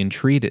away being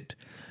treated,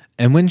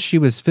 and when she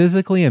was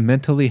physically and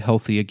mentally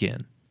healthy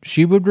again,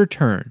 she would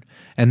return,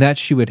 and that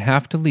she would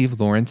have to leave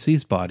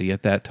Lawrencey's body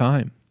at that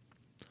time.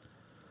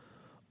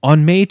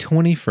 On May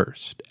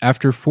 21st,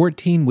 after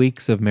 14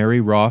 weeks of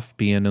Mary Roff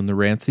being in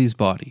Lawrencey's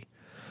body,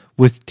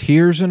 with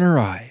tears in her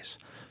eyes,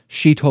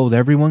 she told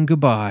everyone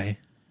goodbye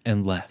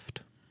and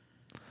left,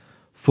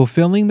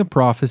 fulfilling the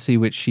prophecy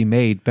which she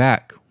made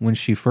back when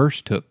she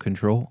first took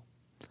control.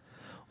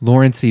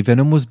 Lawrencey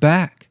Venom was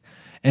back,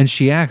 and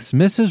she asked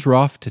Mrs.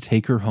 Roff to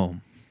take her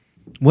home.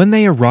 When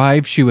they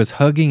arrived, she was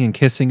hugging and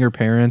kissing her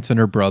parents and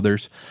her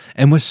brothers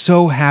and was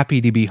so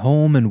happy to be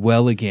home and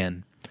well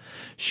again.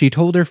 She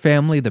told her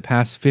family the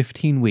past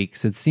 15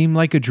 weeks had seemed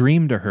like a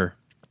dream to her.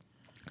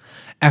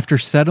 After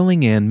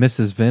settling in,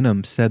 Mrs.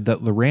 Venom said that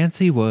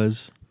Laurency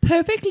was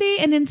perfectly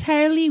and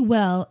entirely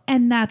well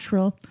and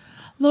natural.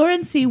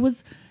 Laurency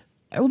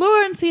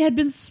had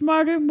been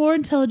smarter, more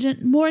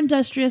intelligent, more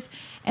industrious,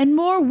 and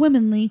more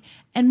womanly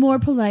and more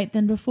polite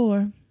than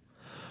before.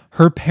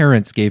 Her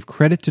parents gave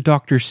credit to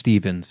Dr.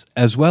 Stevens,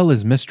 as well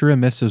as Mr.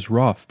 and Mrs.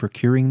 Roff, for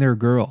curing their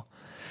girl,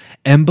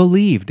 and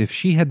believed if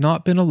she had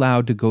not been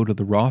allowed to go to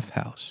the Roff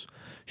house,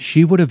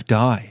 she would have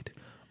died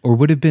or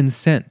would have been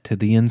sent to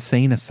the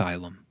insane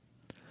asylum.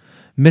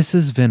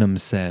 Mrs. Venom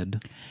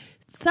said,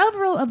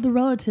 several of the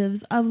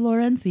relatives of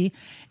Laurency,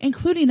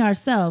 including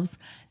ourselves,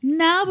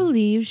 now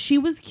believe she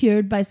was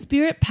cured by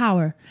spirit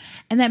power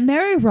and that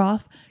Mary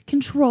Roff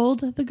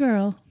controlled the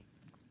girl.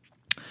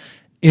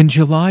 In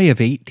July of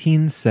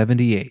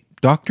 1878,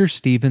 Dr.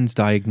 Stevens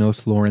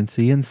diagnosed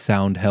Laurency in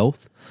sound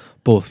health,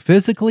 both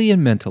physically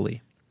and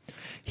mentally.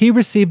 He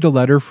received a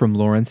letter from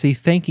Laurency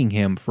thanking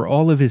him for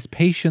all of his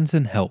patience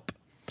and help.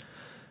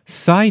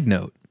 Side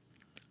note,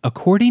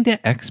 according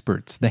to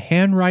experts, the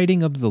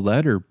handwriting of the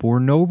letter bore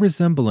no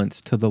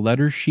resemblance to the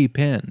letter she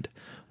penned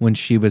when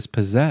she was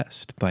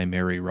possessed by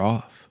Mary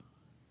Roff.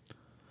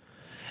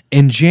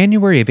 In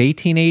January of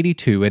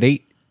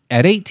 1882,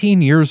 at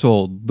 18 years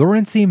old,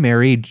 Laurency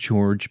married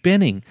George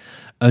Benning,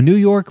 a New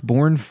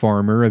York-born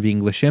farmer of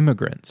English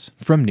immigrants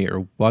from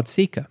near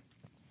Watseka.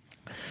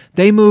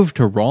 They moved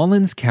to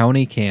Rawlins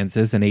County,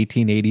 Kansas in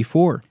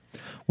 1884,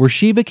 where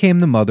she became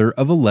the mother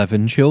of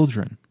 11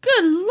 children.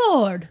 Good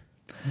Lord!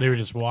 They were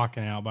just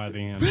walking out by the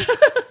end.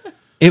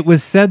 It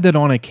was said that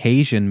on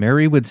occasion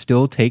Mary would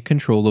still take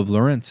control of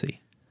Laurency,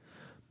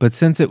 but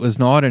since it was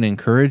not an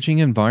encouraging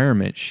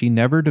environment, she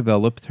never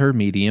developed her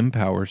medium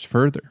powers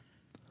further.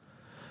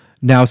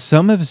 Now,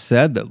 some have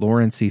said that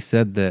Laurency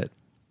said that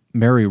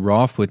Mary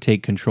Roff would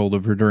take control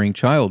of her during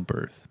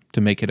childbirth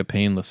to make it a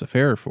painless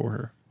affair for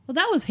her. Well,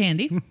 that was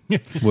handy.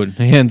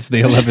 Hence the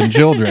 11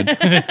 children.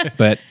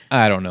 But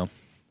I don't know.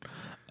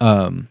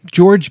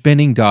 George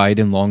Benning died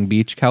in Long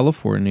Beach,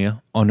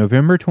 California on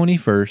November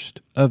 21st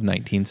of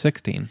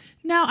 1916.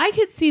 Now, I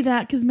could see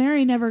that because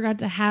Mary never got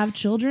to have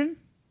children.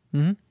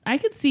 Mm-hmm. I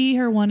could see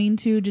her wanting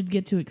to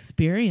get to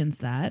experience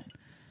that.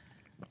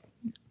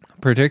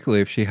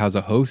 Particularly if she has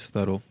a host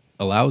that'll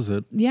allows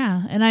it.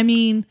 Yeah, and I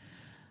mean,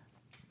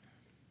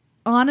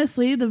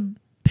 honestly, the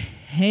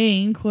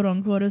pain, quote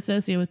unquote,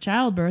 associated with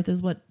childbirth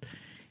is what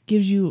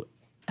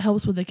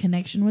helps with the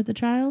connection with the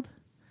child.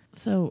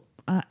 So,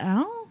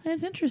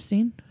 it's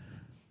interesting.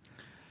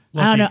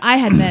 Lucky. I don't know. I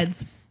had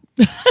meds.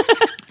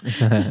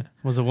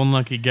 Was a one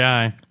lucky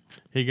guy.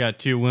 He got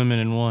 2 women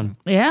in one.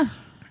 Yeah.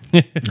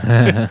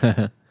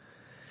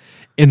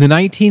 In the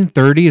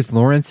 1930s,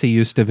 Laurency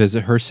used to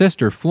visit her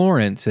sister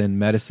Florence in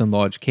Medicine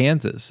Lodge,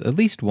 Kansas, at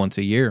least once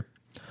a year.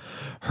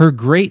 Her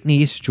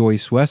great-niece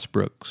Joyce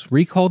Westbrooks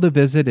recalled a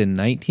visit in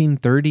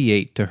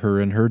 1938 to her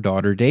and her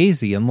daughter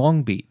Daisy in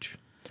Long Beach.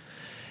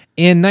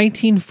 In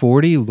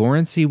 1940,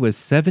 Laurency was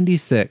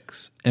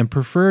 76 and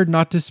preferred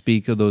not to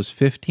speak of those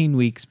 15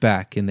 weeks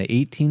back in the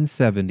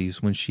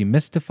 1870s when she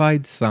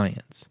mystified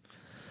science.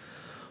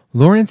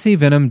 Laurency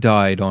Venom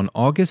died on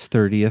August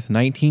 30th,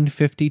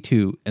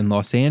 1952 in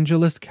Los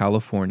Angeles,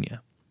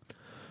 California.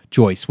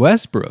 Joyce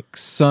Westbrooks,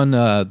 son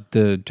of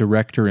the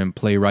director and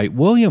playwright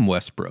William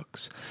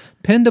Westbrooks,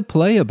 penned a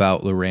play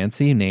about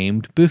Laurency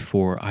named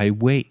Before I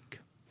Wake.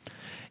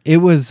 It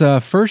was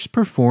first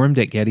performed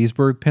at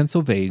Gettysburg,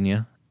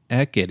 Pennsylvania,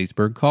 at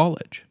Gettysburg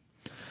College.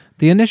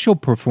 The initial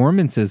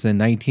performances in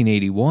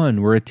 1981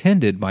 were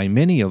attended by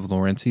many of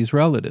Laurency's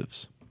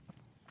relatives.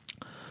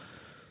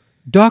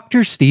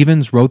 Dr.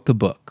 Stevens wrote the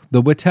book,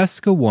 The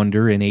Watseka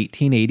Wonder, in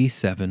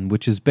 1887,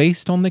 which is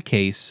based on the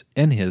case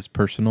and his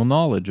personal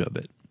knowledge of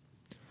it.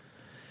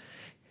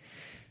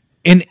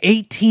 In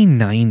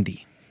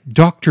 1890,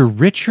 Dr.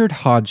 Richard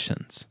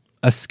Hodgins,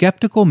 a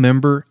skeptical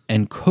member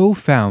and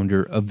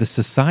co-founder of the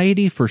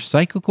Society for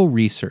Psychical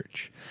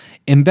Research,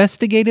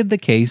 investigated the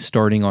case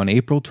starting on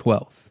April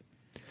 12th.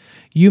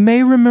 You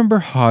may remember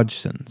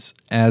Hodgins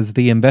as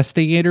the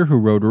investigator who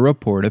wrote a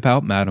report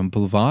about Madame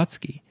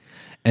Blavatsky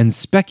and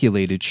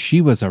speculated she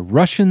was a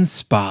Russian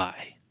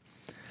spy.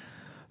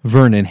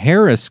 Vernon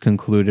Harris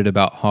concluded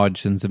about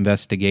Hodgins'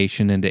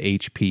 investigation into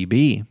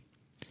HPB.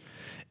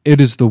 It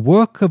is the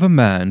work of a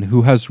man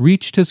who has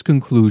reached his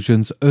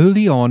conclusions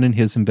early on in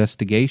his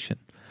investigation,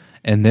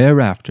 and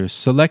thereafter,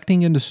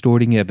 selecting and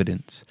distorting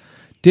evidence,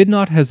 did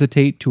not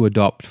hesitate to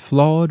adopt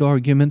flawed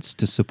arguments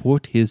to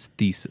support his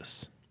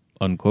thesis.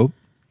 Unquote.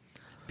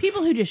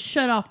 People who just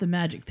shut off the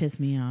magic piss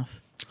me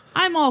off.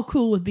 I'm all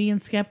cool with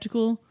being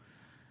skeptical,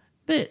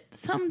 but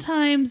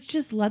sometimes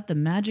just let the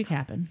magic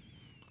happen.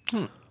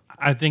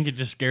 I think it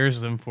just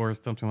scares them for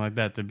something like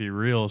that to be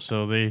real,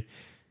 so they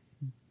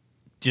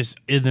just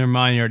in their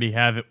mind already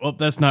have it. Well,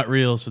 that's not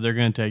real, so they're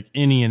going to take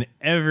any and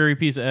every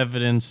piece of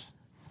evidence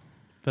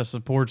that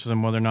supports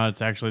them, whether or not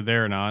it's actually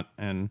there or not.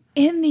 And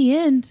in the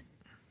end,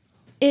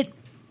 it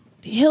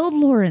healed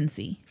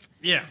Laurency.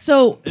 yeah,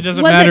 So it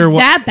doesn't was matter it what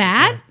that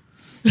bad.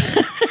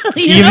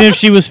 Even if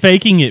she was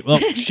faking it, well,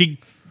 she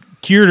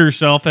cured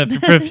herself after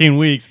 15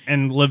 weeks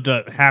and lived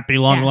a happy,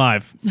 long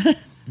life.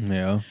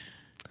 Yeah.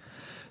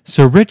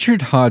 So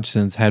Richard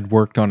Hodgson had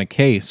worked on a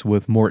case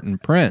with Morton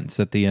Prince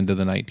at the end of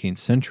the 19th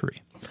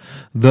century.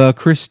 The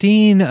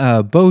Christine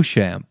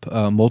Beauchamp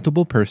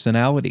multiple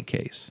personality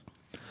case.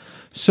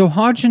 So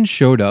Hodgson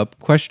showed up,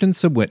 questioned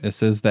some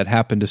witnesses that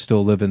happened to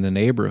still live in the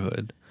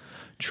neighborhood,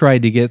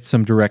 tried to get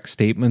some direct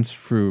statements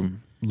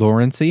from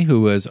Laurency,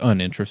 who was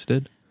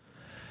uninterested.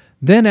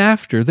 Then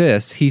after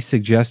this, he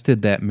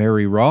suggested that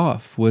Mary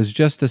Roth was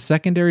just a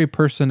secondary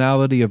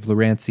personality of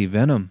Laurency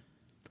Venom,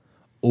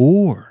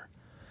 or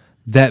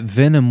that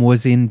Venom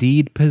was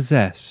indeed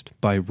possessed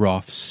by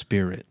Roth's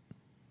spirit.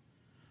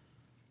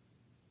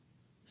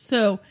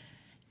 So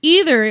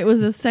either it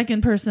was a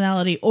second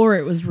personality or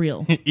it was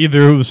real.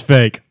 Either it was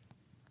fake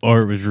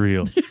or it was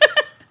real.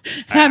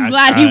 I'm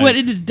glad he went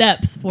into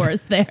depth for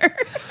us there.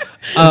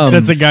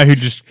 That's a guy who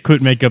just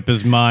couldn't make up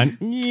his mind.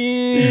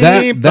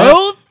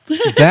 Both?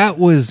 That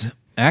was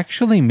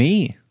actually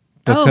me,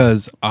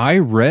 because I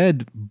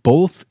read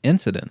both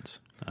incidents.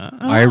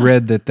 I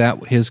read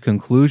that his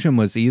conclusion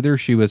was either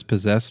she was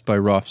possessed by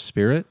Roth's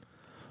spirit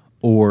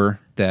or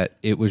that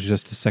it was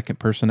just a second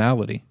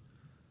personality.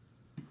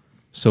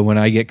 So when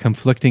I get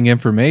conflicting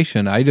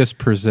information, I just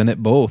present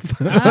it both.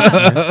 Well,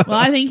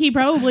 I think he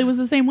probably was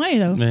the same way,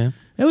 though. Yeah.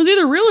 It was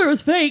either real or it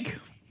was fake.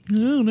 I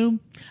don't know.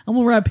 I'm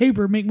going to write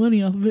paper and make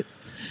money off of it.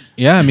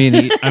 Yeah, I mean,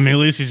 at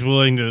least he's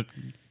willing to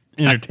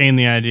entertain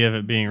the idea of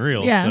it being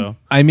real. Yeah. So.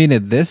 I mean,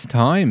 at this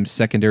time,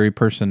 secondary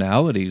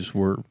personalities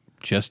were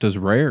just as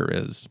rare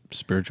as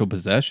spiritual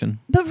possession.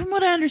 But from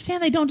what I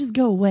understand, they don't just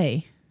go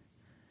away.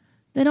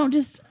 They don't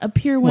just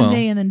appear one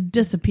day and then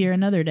disappear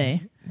another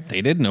day.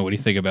 They didn't know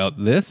anything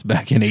about this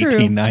back in True,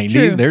 1890.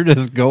 true. They're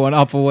just going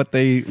off of what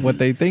they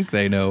think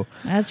they know.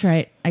 That's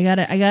right.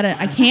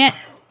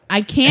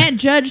 I can't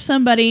judge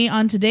somebody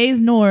on today's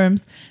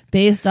norms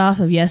based off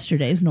of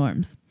yesterday's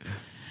norms.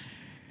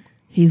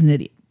 He's an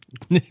idiot.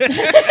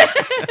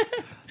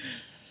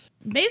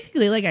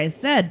 Basically, like I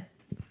said,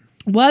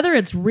 whether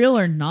it's real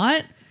or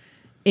not,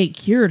 it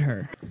cured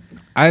her.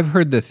 I've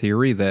heard the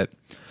theory that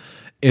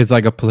it's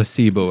like a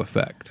placebo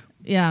effect.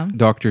 Yeah.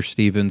 Dr.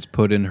 Stevens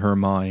put in her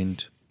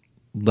mind,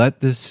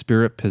 let this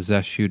spirit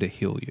possess you to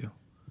heal you.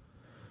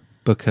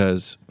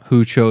 Because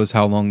who chose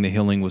how long the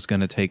healing was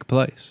going to take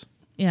place?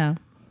 Yeah.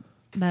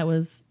 That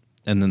was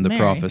And then the Mary.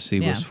 prophecy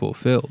Yeah. was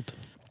fulfilled.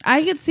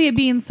 I could see it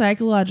being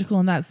psychological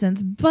in that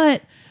sense,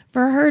 but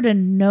for her to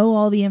know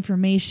all the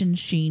information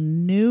she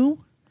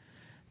knew,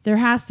 there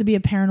has to be a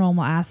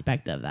paranormal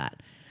aspect of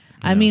that.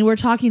 I mean, we're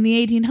talking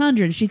the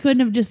 1800s. She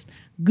couldn't have just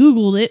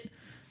Googled it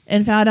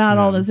and found out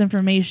all this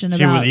information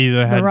She about would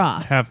either the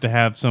Roths. have to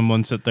have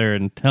someone sit there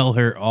and tell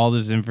her all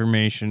this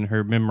information,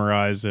 her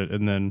memorize it,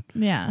 and then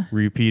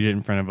repeat it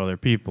in front of other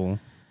people.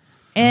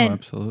 And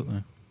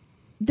absolutely.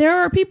 there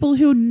are people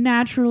who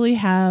naturally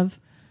have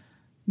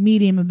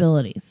medium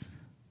abilities.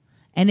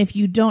 And if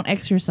you don't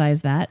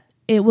exercise that,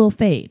 it will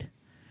fade,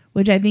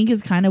 which I think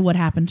is kind of what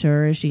happened to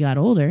her as she got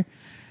older.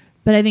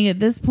 But I think at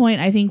this point,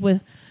 I think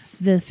with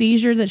the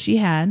seizure that she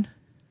had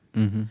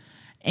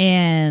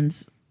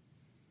and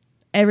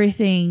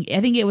everything,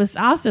 I think it was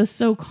also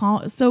so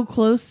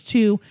close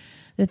to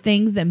the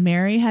things that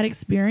Mary had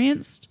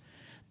experienced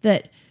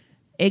that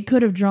it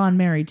could have drawn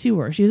Mary to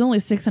her. She was only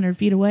 600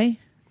 feet away.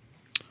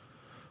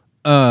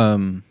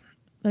 Thought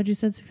you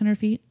said 600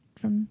 feet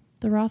from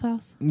the Roth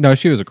house? No,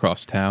 she was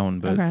across town,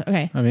 but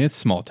okay. I mean, it's a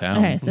small town.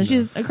 Okay, so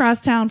she's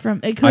across town from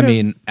it. I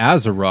mean,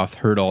 Azeroth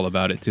heard all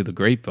about it through the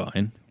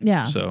grapevine.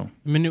 Yeah. So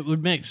I mean, it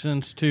would make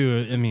sense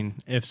too. I mean,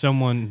 if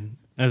someone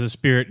as a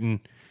spirit and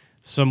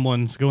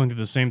someone's going through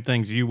the same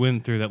things you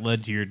went through that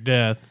led to your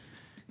death,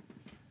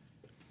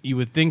 you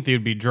would think they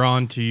would be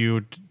drawn to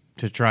you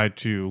to try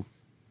to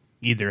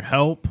either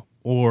help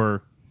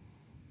or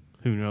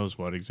who knows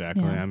what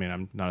exactly. Yeah. I mean,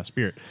 I'm not a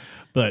spirit,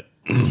 but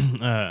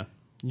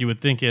you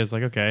would think it's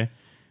like, okay,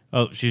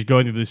 oh, she's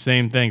going through the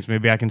same things.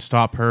 Maybe I can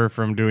stop her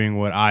from doing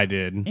what I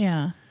did.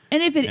 Yeah.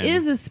 And if it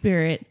is a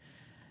spirit,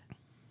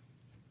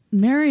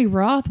 Mary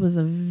Roth was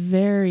a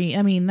very,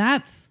 I mean,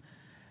 that's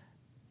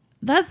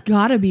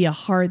got to be a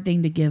hard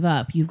thing to give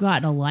up. You've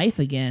gotten a life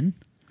again,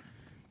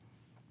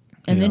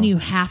 and then you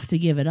have to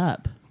give it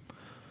up.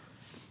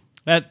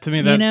 That, to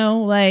me,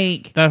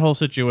 that whole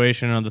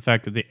situation of the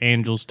fact that the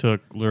angels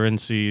took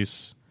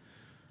Laurency's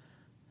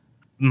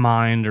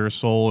mind or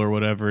soul or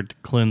whatever to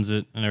cleanse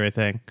it and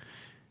everything.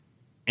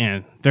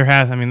 And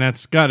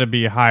that's got to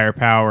be a higher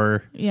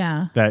power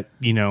that,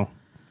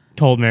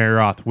 told Mary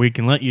Roth, we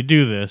can let you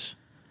do this,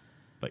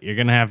 but you're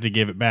going to have to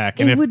give it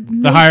back. And if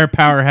the higher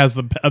power has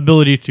the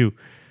ability to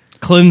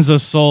cleanse a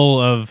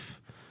soul of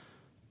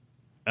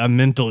a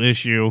mental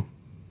issue.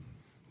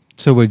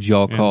 So would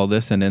y'all call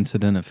this an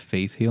incident of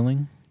faith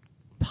healing?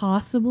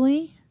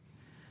 Possibly.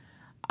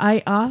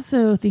 I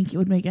also think it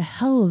would make a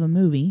hell of a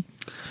movie.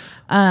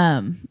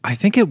 I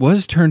think it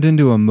was turned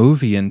into a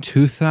movie in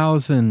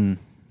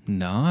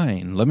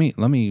 2009. Let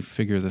me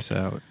figure this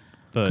out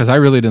because I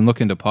really didn't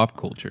look into pop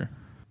culture.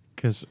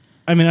 Because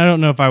I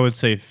don't know if I would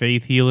say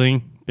faith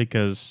healing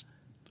because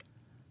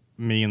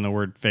me and the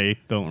word faith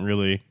don't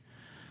really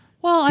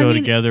go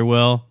together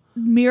well.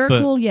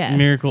 Miracle, but yes.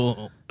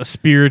 Miracle, a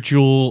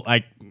spiritual.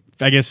 I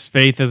guess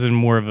faith is in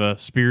more of a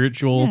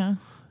spiritual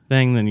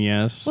thing than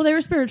yes. Well, they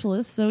were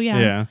spiritualists, so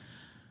yeah.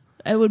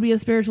 It would be a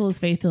spiritualist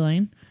faith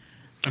healing.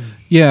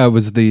 Yeah, it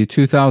was the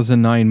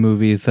 2009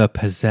 movie The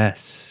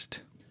Possessed.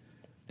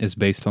 Is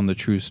based on the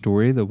true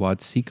story, the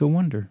Watseka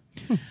Wonder.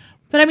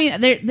 But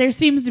there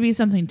seems to be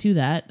something to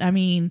that.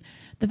 The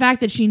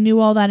fact that she knew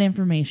all that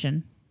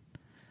information.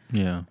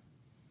 Yeah.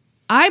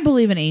 I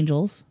believe in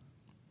angels,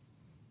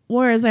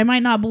 whereas I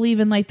might not believe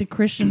in like the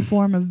Christian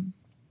form of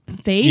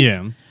faith.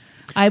 Yeah.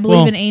 I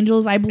believe in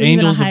angels. I believe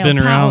angels in a have been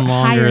around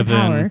longer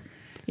power.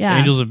 Yeah.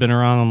 Angels have been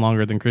around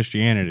longer than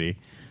Christianity.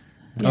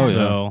 Oh, yeah.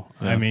 So,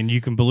 Yeah.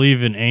 you can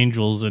believe in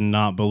angels and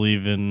not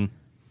believe in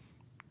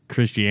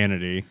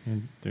Christianity.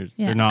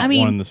 They're not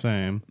one and the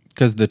same.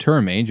 Because the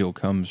term angel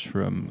comes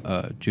from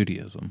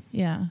Judaism.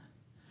 Yeah.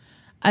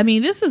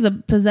 This is a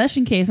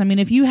possession case.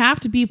 If you have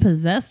to be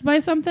possessed by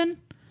something,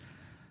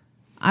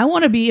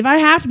 if I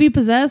have to be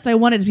possessed, I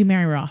want it to be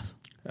Mary Roth.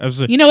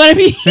 You know what I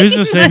mean? Who's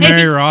to say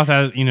Mary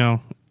Roth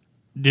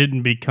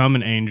didn't become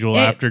an angel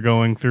after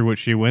going through what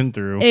she went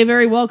through? It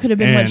very well could have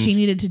been what she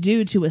needed to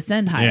do to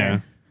ascend higher. Yeah.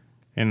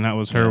 And that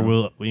was her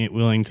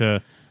willing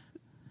to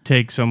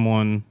take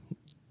someone's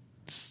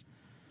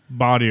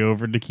body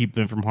over to keep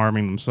them from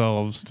harming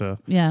themselves, to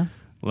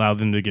allow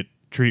them to get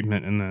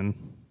treatment and then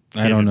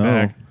I don't know.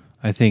 Back.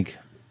 I think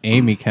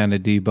Amy kind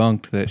of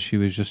debunked that she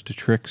was just a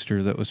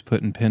trickster that was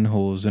putting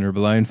pinholes in her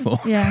blindfold.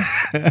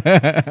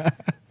 Yeah.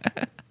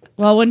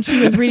 Well, when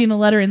she was reading the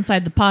letter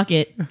inside the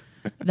pocket,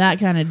 that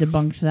kind of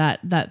debunked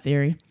that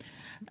theory.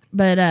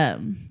 But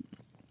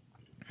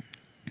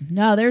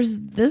no,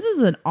 this is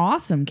an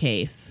awesome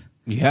case.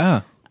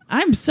 Yeah.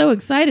 I'm so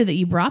excited that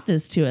you brought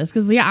this to us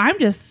because I've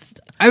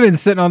been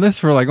sitting on this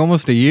for like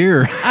almost a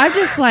year. I'm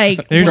just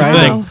like, here's wow. the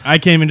thing. I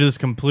came into this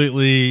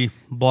completely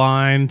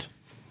blind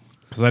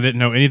because I didn't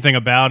know anything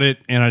about it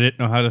and I didn't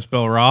know how to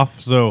spell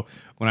Roth. So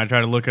when I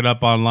tried to look it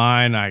up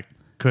online, I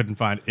couldn't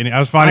find any. I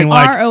was finding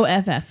like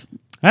Roff.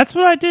 That's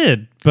what I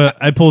did. But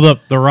I pulled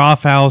up the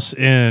Roth house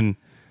in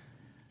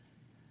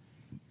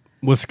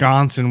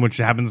Wisconsin, which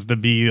happens to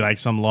be like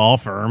some law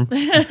firm.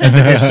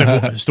 It's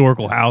a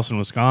historical house in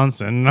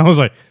Wisconsin. And I was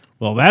like,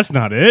 well, that's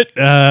not it.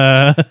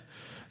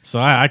 So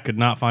I could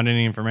not find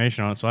any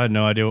information on it, so I had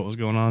no idea what was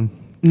going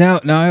on. Now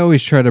I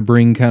always try to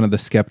bring kind of the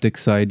skeptic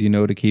side,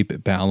 to keep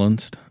it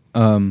balanced.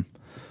 But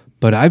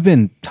I've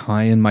been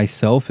tying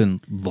myself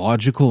in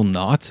logical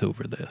knots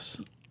over this.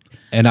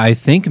 And I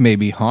think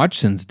maybe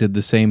Hodgson's did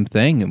the same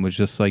thing and was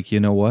just like, you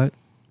know what?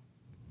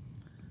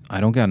 I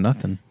don't got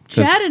nothing.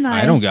 Chad and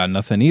I don't got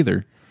nothing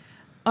either.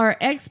 Are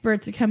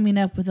experts at coming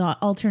up with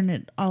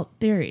alternate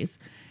theories.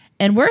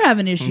 And we're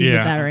having issues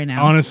with that right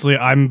now. Honestly,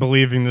 I'm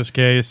believing this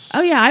case.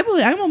 Oh, yeah.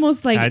 I'm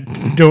almost like... I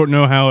don't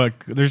know how...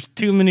 there's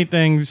too many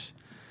things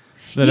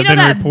that have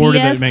been reported.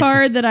 You know that BS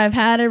card that I've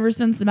had ever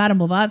since the Madame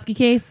Blavatsky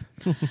case?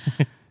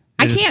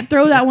 I can't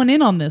throw that one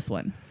in on this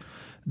one.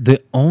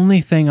 The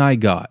only thing I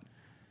got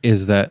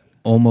is that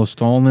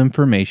almost all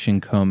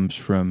information comes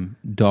from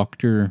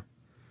Dr.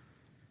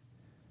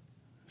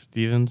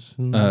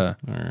 Stevenson?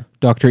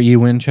 Dr. E.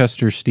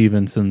 Winchester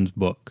Stevenson's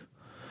book,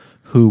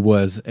 who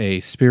was a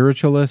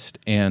spiritualist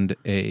and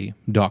a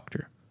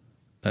doctor,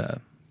 a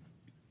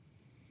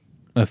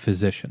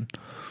physician.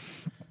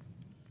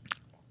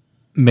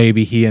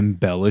 Maybe he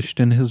embellished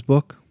in his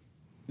book.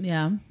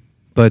 Yeah.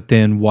 But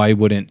then why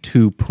wouldn't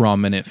two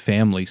prominent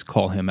families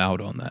call him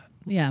out on that?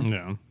 Yeah.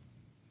 Yeah.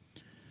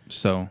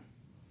 So...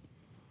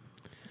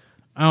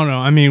 I don't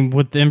know.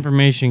 With the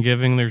information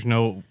giving, there's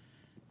nothing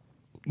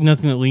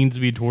that leans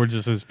me towards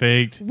this as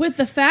faked. With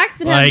the facts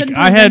that have been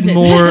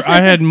presented.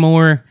 I had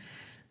more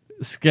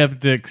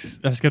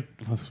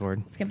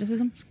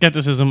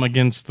skepticism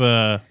against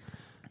the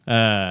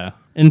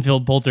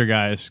Enfield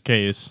poltergeist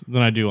case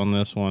than I do on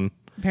this one.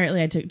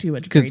 Apparently I took too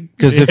much breed.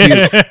 Because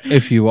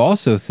if you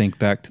also think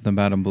back to the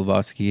Madame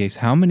Blavatsky case,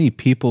 how many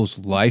people's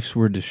lives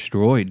were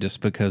destroyed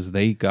just because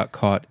they got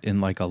caught in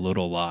like a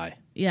little lie?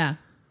 Yeah.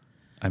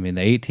 The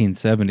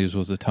 1870s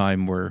was a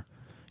time where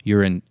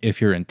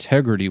if your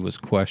integrity was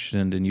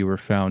questioned and you were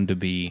found to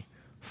be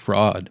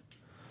fraud,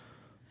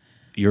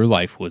 your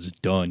life was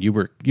done. You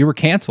were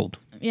canceled.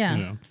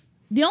 Yeah.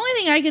 The only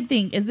thing I could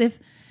think is if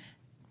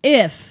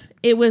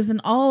it was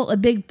a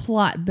big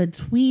plot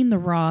between the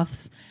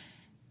Roths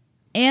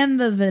and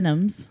the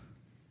Venoms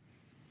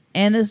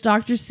and this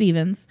Dr.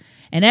 Stevens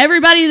and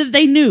everybody that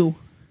they knew.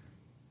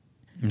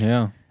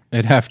 Yeah.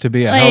 It'd have to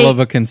be a hell of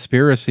a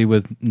conspiracy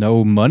with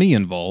no money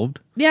involved.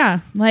 Yeah.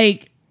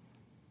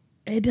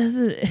 It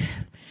doesn't...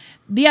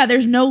 Yeah,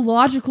 there's no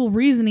logical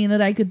reasoning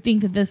that I could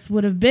think that this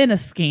would have been a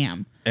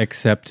scam.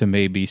 Except to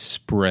maybe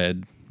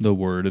spread the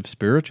word of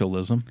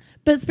spiritualism.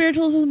 But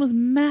spiritualism was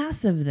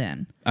massive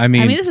then. I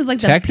mean, this is like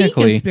the peak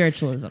technically, of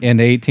spiritualism. in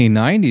the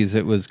 1890s,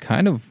 it was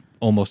kind of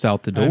almost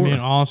out the door. I mean,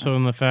 also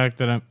in the fact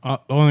that I'm the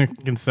only thing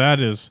against that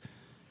is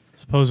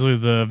supposedly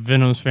the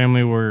Venoms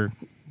family were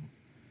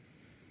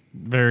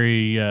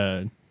very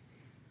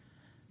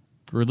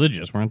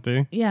religious, weren't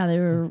they? Yeah, they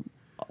were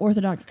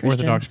Orthodox Christian.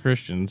 Orthodox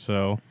Christians.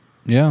 So,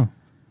 yeah.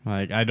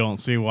 like, I don't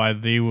see why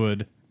they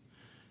would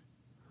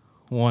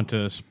want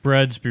to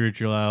spread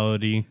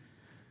spirituality.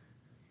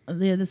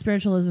 The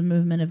spiritualism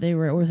movement, if they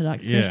were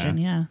Orthodox Christian,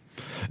 yeah.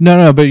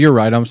 No, but you're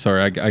right. I'm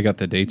sorry. I got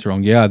the dates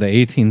wrong. Yeah, the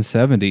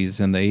 1870s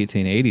and the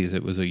 1880s,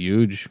 it was a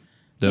huge...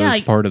 That was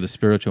like, part of the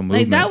spiritual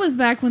movement. Like, that was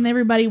back when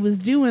everybody was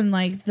doing,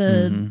 like,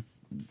 the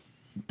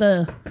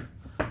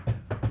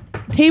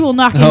table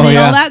knocking and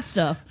all that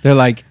stuff. They're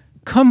like,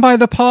 come by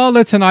the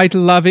parlor tonight,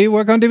 lovey.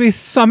 We're going to be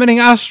summoning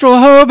astral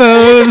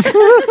hobos.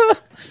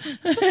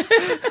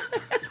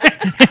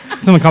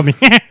 Someone called me.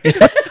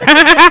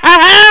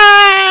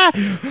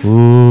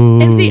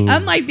 And see,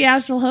 unlike the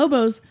astral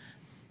hobos,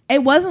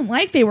 it wasn't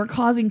like they were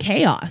causing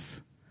chaos.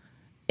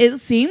 It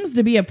seems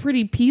to be a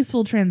pretty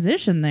peaceful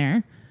transition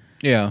there.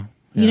 Yeah.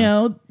 You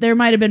know, there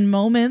might have been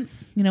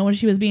moments, you know, when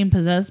she was being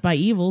possessed by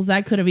evils.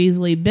 That could have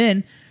easily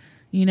been,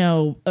 you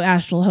know,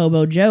 Astral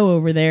Hobo Joe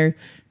over there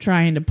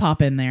trying to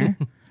pop in there.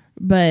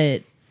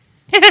 But...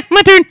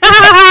 My turn.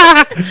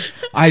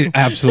 I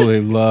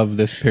absolutely love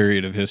this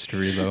period of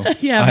history, though.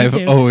 Yeah, me I've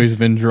too. always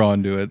been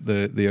drawn to it.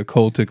 The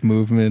occultic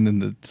movement and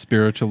the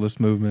spiritualist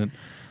movement.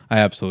 I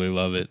absolutely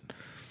love it.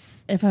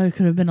 If I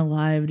could have been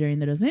alive during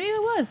those, maybe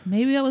it was.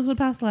 Maybe that was what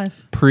past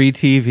life.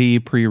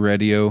 Pre-TV,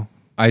 pre-radio.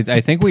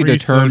 I think we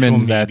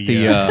determined that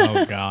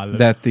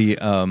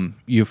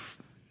you've...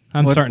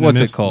 I'm starting what's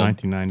to miss it called?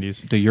 The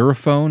 1990s. The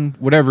Europhone?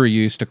 Whatever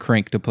you used to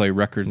crank to play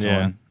records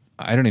Yeah. on.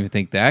 I don't even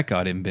think that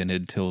got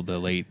invented till the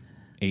late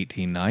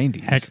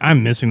 1890s. Heck,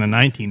 I'm missing the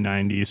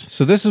 1990s.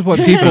 So this is what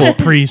people...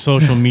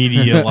 Pre-social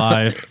media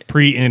life,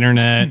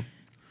 pre-internet.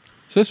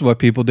 So this is what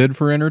people did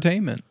for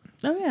entertainment.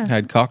 Oh, yeah.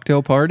 Had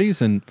cocktail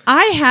parties and...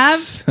 I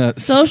have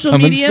social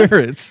summoned media.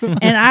 spirits.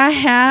 And I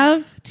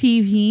have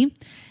TV.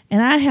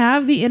 And I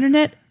have the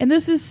internet. And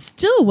this is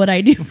still what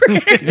I do for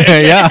entertainment.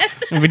 Yeah.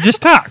 We just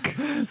talk.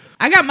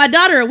 I got my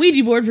daughter a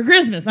Ouija board for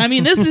Christmas. I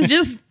mean, this is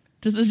just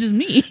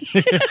me.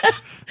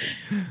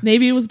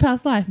 Maybe it was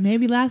past life.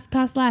 Maybe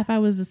past life I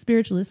was a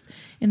spiritualist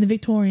in the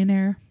Victorian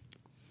era.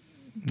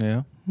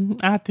 Yeah.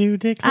 I do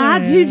declare. I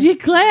do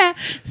declare,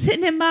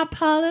 sitting in my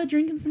parlor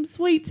drinking some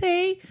sweet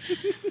tea.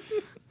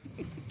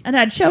 And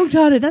I choked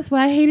on it. That's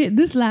why I hate it in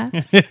this life.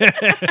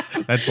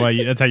 That's how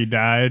you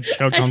died.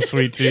 Choked on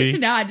sweet tea.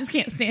 No, I just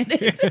can't stand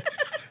it.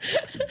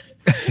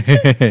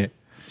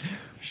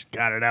 She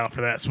got it out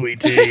for that sweet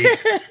tea.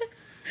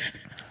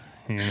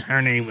 And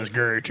her name was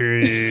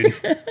Gertrude.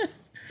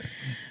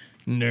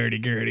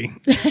 Nerdy Gertie.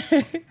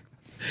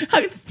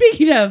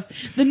 Speaking of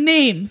the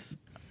names,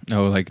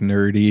 Oh, like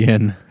nerdy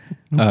and...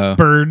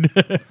 Bird.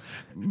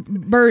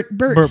 Bert.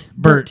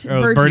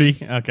 Oh, Birdie.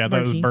 Okay, I thought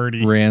it was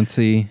Bertie.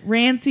 Birdie.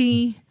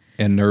 Rancy,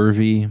 and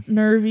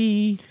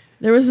nervy.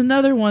 There was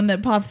another one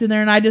that popped in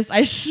there, and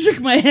I shook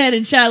my head,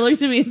 and Chad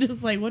looked at me and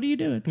just like, "What are you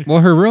doing?" Well,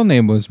 her real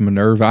name was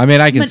Minerva. I mean,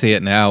 I can see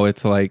it now.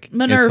 It's like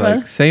Minerva. It's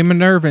like, say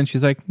Minerva, and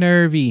she's like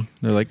Nervy.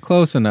 They're like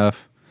close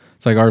enough.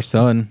 It's like our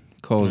son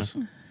calls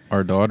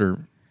our daughter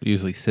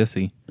usually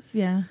Sissy.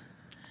 Yeah.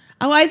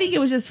 Oh, I think it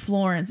was just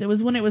Florence. It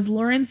was when it was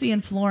Lawrencey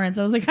and Florence.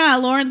 I was like,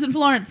 Lawrence and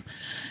Florence.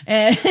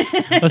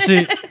 Let's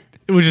see.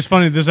 It was just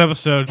funny. This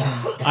episode,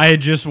 I had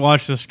just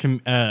watched this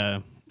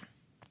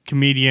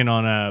comedian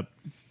on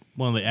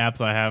one of the apps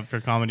I have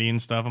for comedy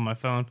and stuff on my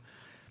phone.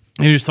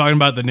 And he was talking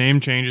about the name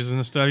changes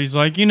and stuff. He's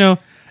like, it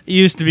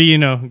used to be,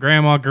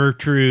 Grandma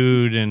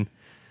Gertrude and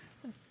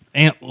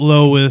Aunt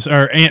Lois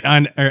or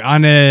Aunt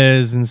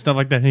Inez and stuff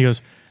like that. And he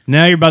goes,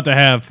 now you're about to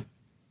have,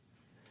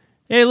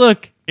 hey,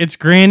 look, it's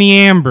Granny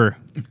Amber.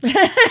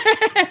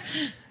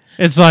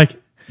 It's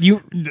like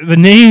the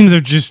names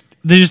are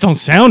they just don't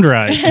sound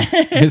right.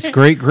 It's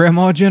great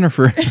Grandma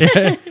Jennifer.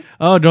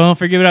 Oh, don't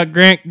forget about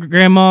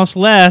Grandma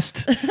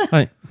Celeste.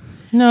 Like,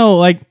 no,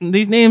 like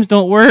these names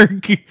don't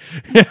work.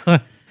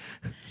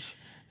 It's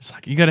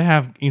like you gotta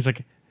have. He's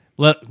like,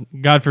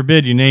 God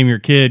forbid you name your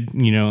kid,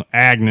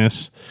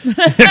 Agnes.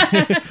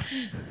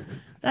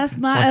 That's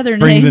my other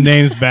Bring name. the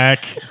names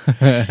back.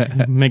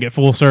 Make it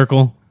full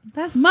circle.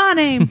 That's my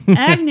name,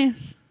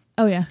 Agnes.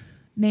 Oh yeah,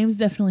 names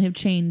definitely have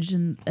changed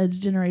as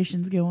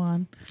generations go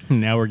on.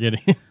 Now we're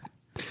getting.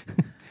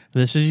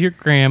 This is your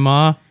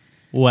grandma,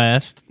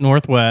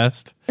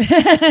 Northwest. This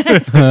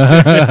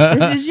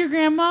is your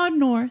grandma,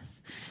 North.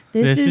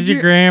 This is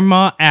your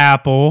grandma,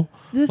 Apple.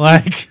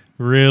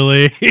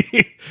 Really?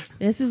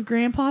 This is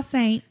Grandpa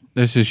Saint.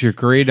 This is your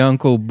great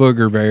uncle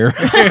Booger Bear.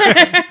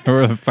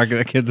 Or the fuck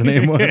that kid's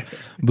name was.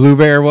 Blue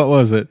Bear, what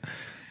was it?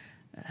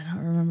 I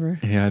don't remember.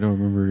 Yeah, I don't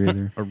remember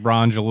either.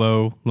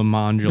 Orangelo,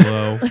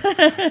 Lamangelo.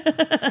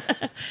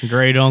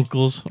 Great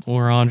uncles,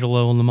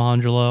 Orangelo and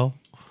Lamangelo.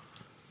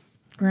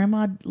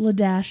 Grandma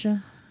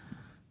Ladasha.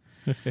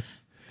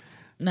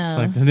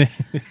 No.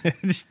 It's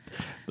like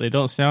they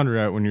don't sound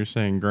right when you're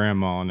saying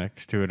grandma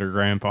next to it or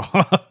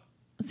grandpa.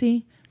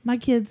 See, my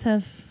kids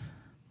have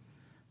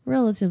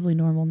relatively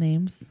normal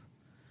names.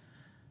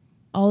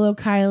 Although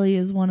Kylie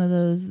is one of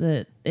those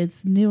that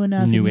it's new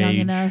enough New and young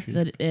age. enough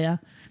that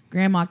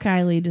Grandma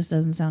Kylie just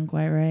doesn't sound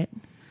quite right.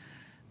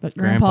 But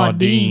Grandpa Grandpa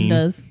Dean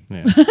does.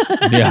 Yeah.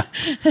 Yeah.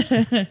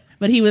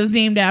 But he was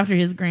named after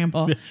his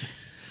grandpa. Yes.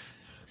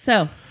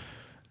 So,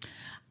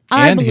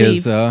 I And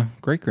believe his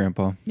great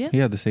grandpa. Yeah. He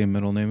had the same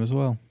middle name as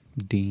well.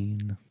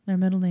 Dean. their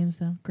middle names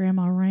though.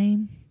 Grandma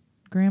Rain,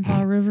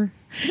 Grandpa River.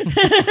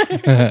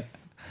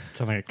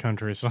 Sounds like a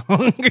country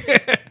song.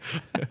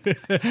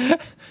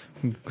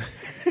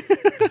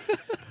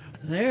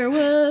 There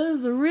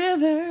was a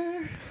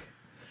river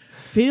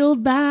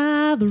filled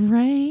by the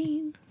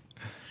rain.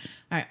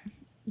 All right.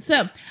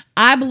 So,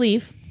 I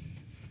believe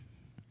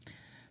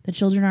the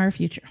children are our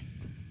future.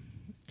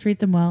 Treat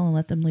them well and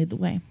let them lead the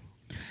way.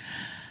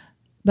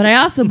 But I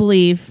also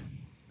believe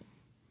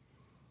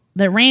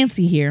that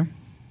Rancy here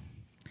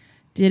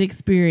did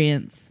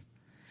experience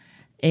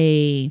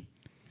a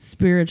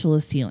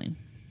spiritualist healing.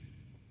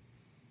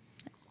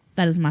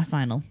 That is my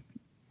final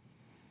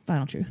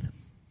truth.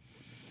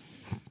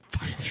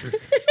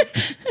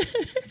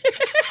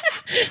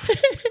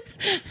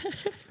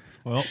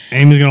 Well,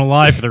 Amy's going to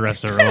lie for the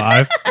rest of her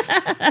life.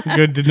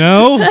 Good to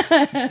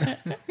know.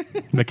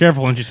 Be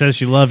careful when she says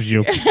she loves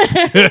you.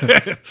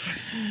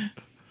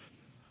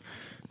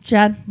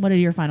 Chad, what are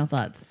your final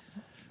thoughts?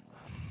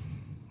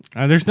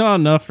 There's not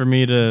enough for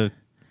me to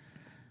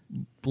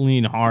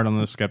lean hard on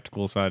the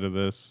skeptical side of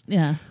this.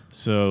 Yeah.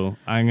 So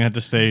I'm going to have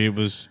to say it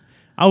was,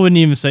 I wouldn't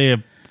even say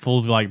a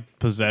full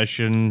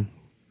possession,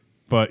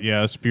 but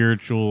yeah,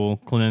 spiritual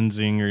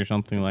cleansing or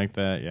something like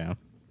that. Yeah.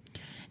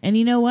 And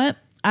you know what?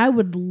 I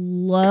would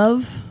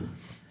love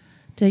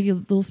to take a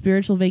little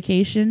spiritual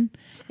vacation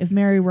if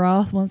Mary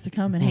Roth wants to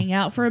come and hang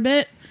out for a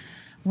bit.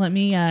 Let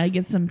me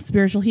get some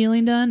spiritual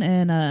healing done,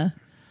 and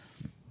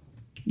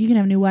you can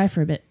have a new wife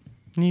for a bit.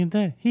 Need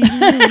that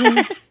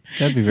healing.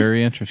 That'd be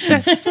very interesting.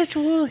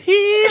 Spiritual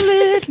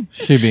healing.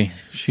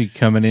 She'd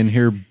coming in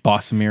here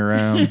bossing me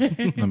around.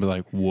 And I'd be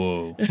like,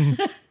 whoa.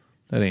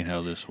 That ain't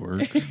how this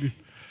works.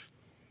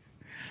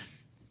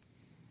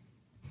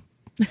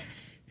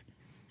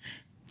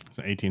 It's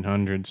the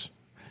 1800s.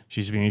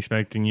 She's been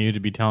expecting you to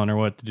be telling her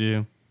what to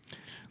do.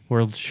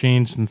 World's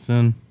changed since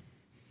then.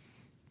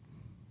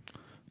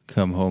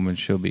 Come home and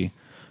she'll be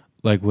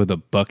like with a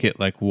bucket,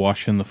 like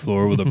washing the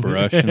floor with a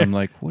brush. And I'm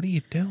like, what are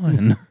you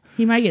doing?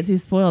 He might get too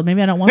spoiled.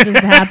 Maybe I don't want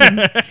this to happen.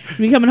 He'd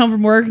be coming home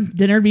from work,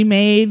 dinner would be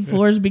made,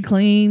 floors would be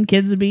clean,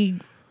 kids would be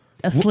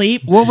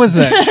asleep. What was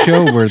that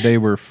show where they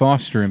were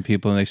fostering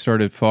people and they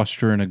started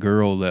fostering a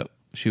girl that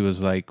she was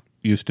like,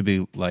 used to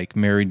be like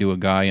married to a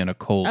guy in a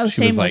cult? Oh,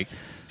 Shameless.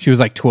 She was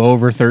like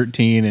 12 or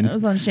 13 and It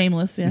was on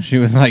Shameless, yeah. she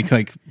was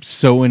like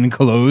sewing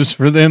clothes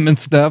for them and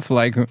stuff,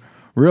 like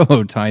real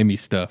old-timey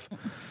stuff.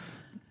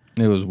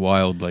 It was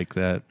wild like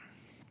that.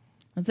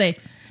 I'd say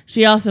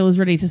she also was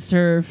ready to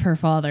serve her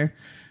father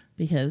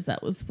because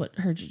that was what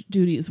her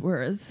duties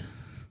were as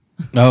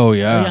Oh,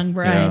 yeah. a young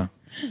bride.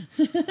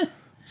 Yeah.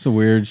 It's a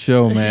weird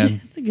show,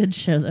 man. It's a good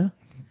show, though.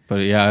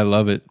 But yeah, I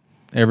love it.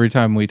 Every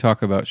time we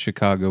talk about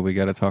Chicago, we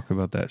got to talk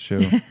about that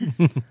show.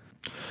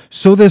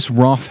 So this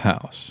Roth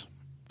house,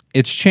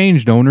 it's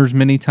changed owners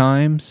many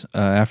times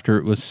after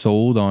it was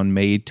sold on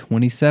May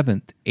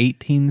 27th,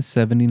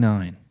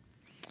 1879.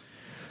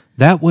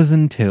 That was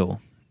until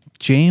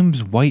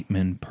James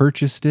Whiteman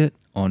purchased it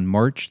on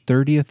March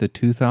 30th of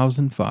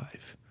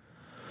 2005.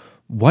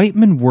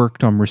 Whiteman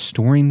worked on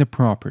restoring the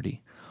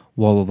property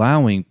while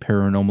allowing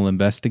paranormal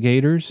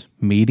investigators,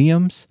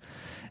 mediums,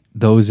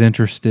 those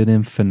interested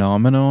in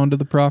phenomena onto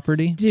the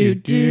property,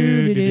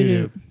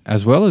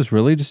 as well as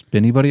really just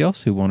anybody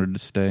else who wanted to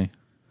stay.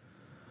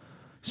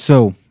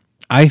 So,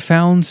 I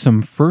found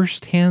some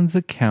first-hand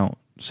accounts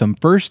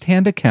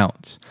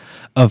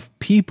of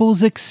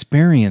people's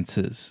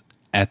experiences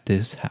at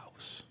this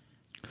house.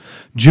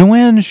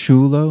 Joanne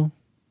Shulo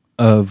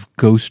of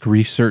Ghost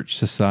Research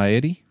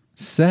Society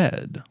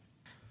said,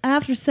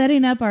 After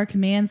setting up our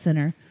command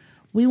center,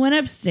 we went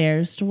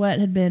upstairs to what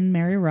had been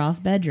Mary Roth's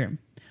bedroom.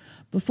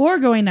 Before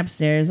going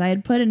upstairs, I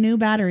had put in new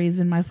batteries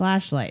in my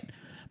flashlight,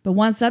 but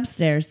once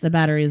upstairs, the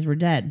batteries were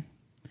dead.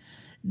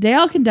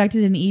 Dale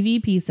conducted an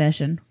EVP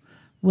session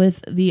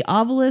with the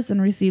Ovilus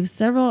and received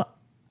several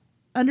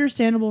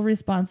understandable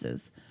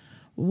responses.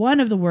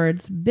 One of the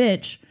words,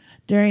 bitch,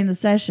 during the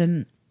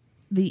session,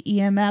 the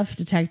EMF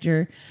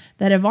detector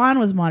that Yvonne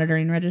was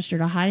monitoring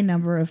registered a high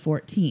number of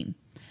 14.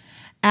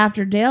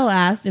 After Dale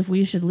asked if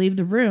we should leave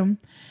the room,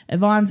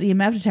 Yvonne's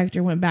EMF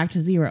detector went back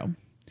to 0.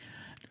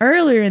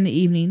 Earlier in the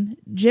evening,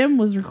 Jim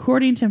was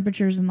recording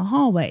temperatures in the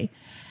hallway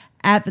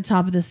at the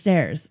top of the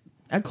stairs.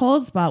 A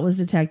cold spot was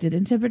detected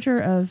at a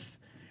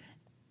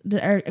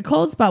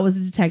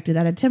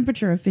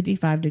temperature of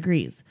 55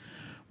 degrees.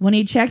 When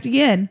he checked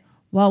again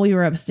while we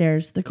were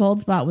upstairs, the cold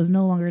spot was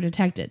no longer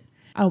detected.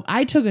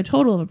 I took a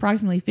total of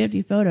approximately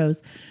 50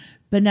 photos,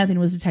 but nothing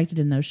was detected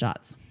in those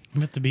shots.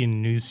 You have to be a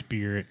new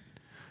spirit.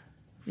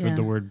 for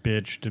the word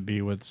bitch to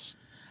be what's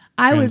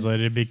I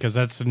translated, because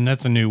that's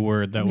a new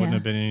word that wouldn't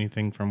have been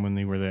anything from when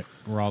they were the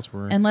Ross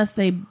were. Unless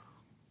they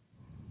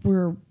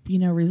were,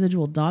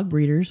 residual dog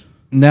breeders.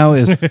 Now,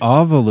 is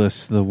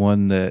Ovilus the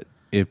one that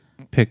it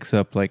picks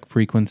up like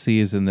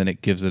frequencies and then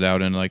it gives it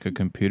out in like a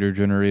computer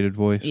generated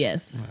voice?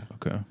 Yes.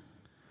 Okay.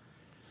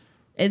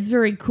 It's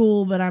very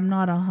cool, but I'm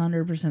not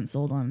 100%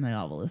 sold on the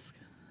obelisk.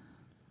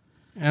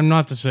 And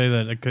not to say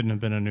that it couldn't have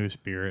been a new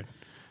spirit.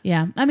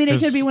 Yeah. I mean, it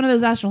could be one of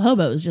those astral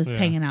hobos just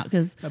hanging out.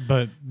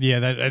 But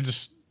yeah,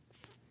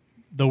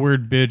 the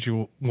word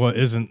bitch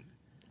isn't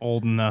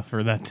old enough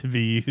for that to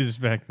be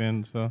used back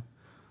then. So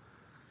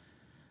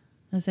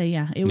I say,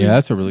 yeah,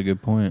 that's a really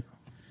good point.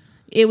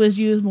 It was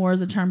used more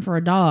as a term for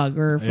a dog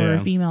or for a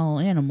female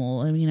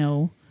animal.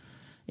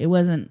 It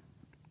wasn't.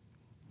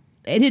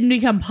 It didn't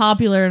become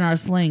popular in our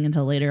slang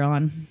until later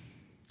on.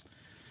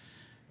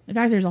 In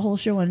fact, there's a whole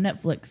show on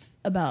Netflix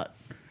about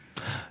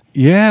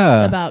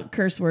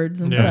curse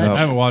words and such. I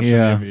haven't watched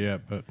the movie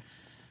yet, but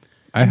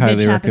I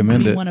highly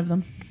recommend it. One of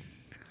them.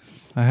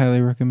 I highly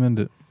recommend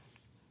it.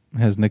 It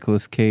has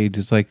Nicolas Cage.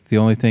 It's like the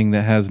only thing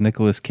that has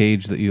Nicolas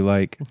Cage that you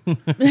like. I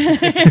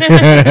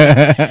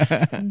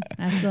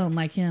still don't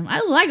like him.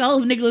 I like all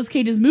of Nicolas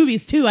Cage's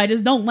movies too. I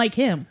just don't like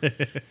him.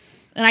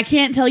 And I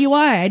can't tell you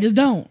why. I just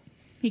don't.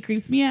 He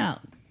creeps me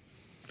out.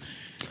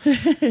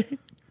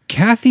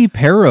 Kathy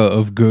Para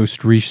of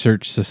Ghost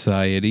Research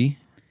Society.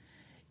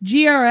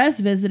 GRS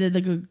visited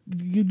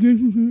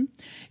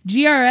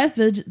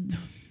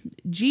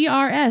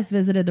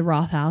the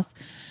Roth House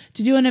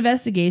to do an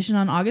investigation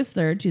on August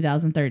 3rd,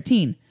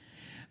 2013.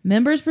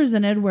 Members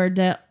present were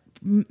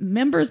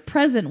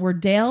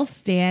Dale,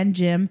 Stan,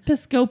 Jim,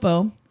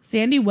 Piscopo,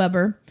 Sandy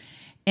Weber,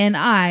 and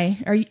I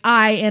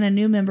and a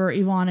new member,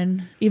 Yvonne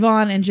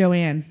and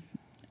Joanne.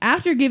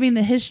 After giving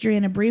the history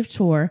and a brief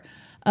tour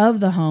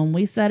of the home,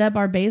 we set up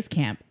our base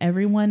camp.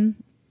 Everyone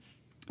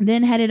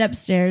then headed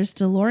upstairs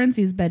to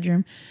Lawrence's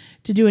bedroom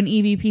to do an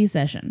EVP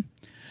session.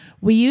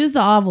 We used the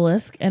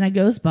obelisk and a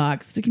ghost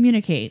box to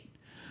communicate.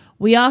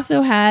 We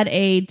also had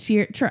a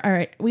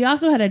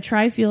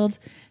tri-field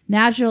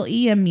natural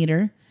EM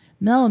meter,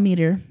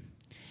 millimeter,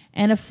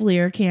 and a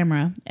FLIR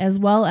camera, as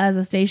well as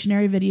a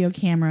stationary video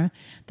camera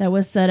that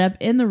was set up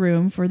in the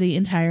room for the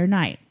entire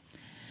night.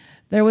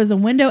 There was a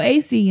window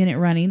AC unit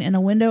running and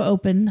a window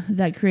open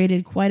that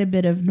created quite a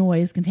bit of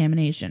noise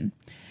contamination.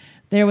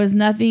 There was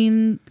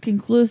nothing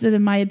conclusive,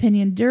 in my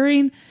opinion,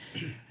 during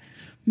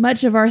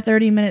much of our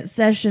 30-minute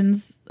session,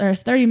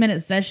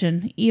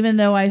 even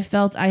though I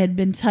felt I had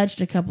been touched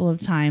a couple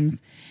of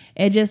times.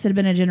 It just had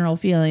been a general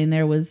feeling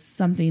there was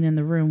something in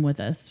the room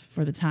with us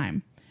for the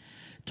time.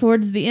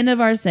 Towards the end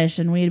of our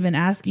session, we had been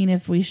asking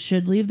if we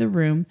should leave the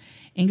room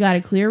and got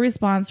a clear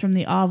response from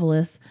the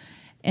obelisk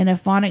in a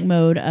phonic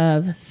mode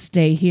of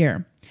 "stay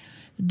here."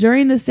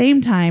 During the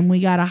same time,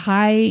 we got a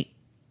high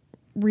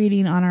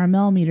reading on our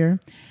millimeter.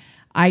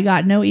 I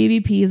got no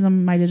EVPs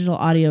on my digital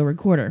audio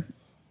recorder.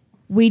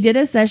 We did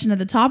a session at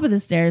the top of the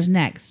stairs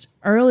next.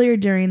 Earlier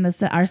during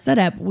our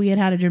setup, we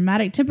had a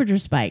dramatic temperature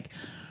spike,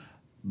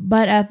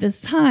 but at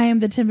this time,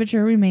 the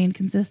temperature remained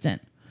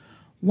consistent.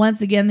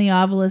 Once again, the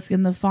obelisk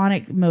in the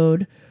phonic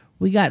mode,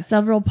 we got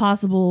several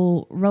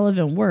possible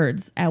relevant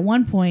words. At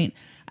one point,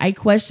 I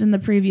questioned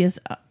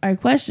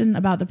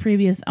about the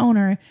previous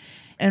owner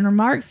and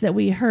remarks that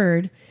we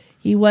heard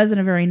he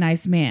wasn't a very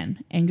nice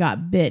man and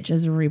got bitch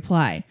as a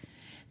reply.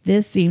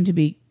 This seemed to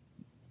be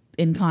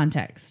in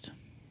context.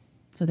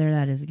 So there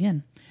that is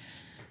again.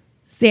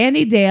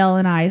 Sandy, Dale,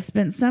 and I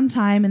spent some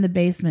time in the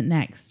basement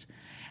next.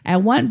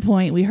 At one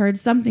point, we heard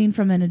something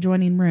from an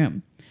adjoining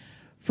room.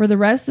 For the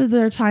rest of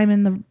their time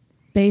in the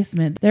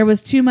basement, there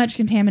was too much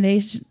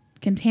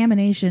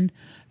contamination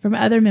from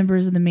other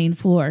members of the main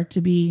floor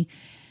to be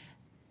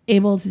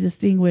able to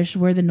distinguish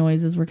where the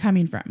noises were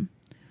coming from.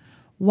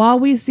 While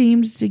we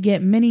seemed to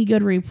get many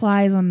good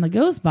replies on the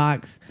ghost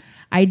box,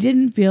 I did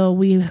not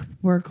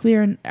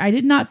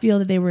feel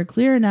that they were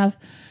clear enough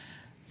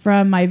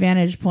from my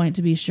vantage point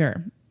to be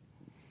sure.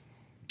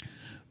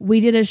 We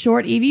did a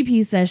short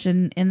EVP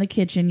session in the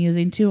kitchen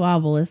using 2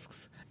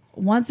 obelisks.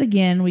 Once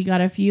again, we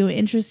got a few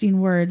interesting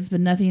words,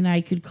 but nothing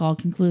I could call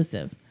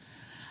conclusive.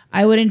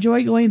 I would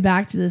enjoy going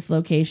back to this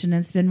location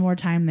and spend more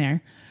time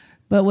there,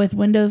 but with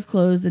windows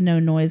closed and no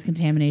noise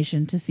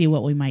contamination to see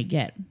what we might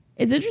get.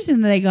 It's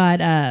interesting that they got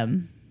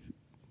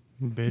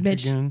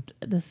bitch again.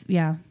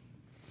 Yeah.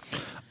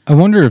 I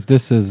wonder if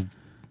this is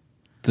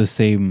the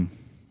same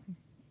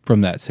from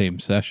that same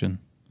session.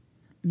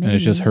 Maybe. And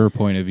it's just her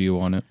point of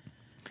view on it.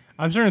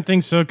 I'm starting to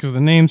think so because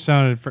the names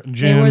sounded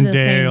Jim,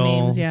 Dale.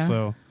 Names, yeah.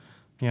 So,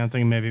 yeah, I'm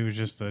thinking maybe it was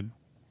just a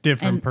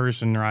different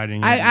person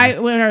writing.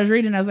 When I was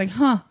reading, I was like,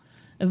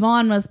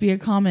 Yvonne must be a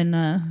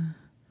common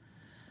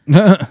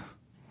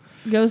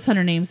ghost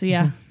hunter name. So,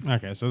 yeah.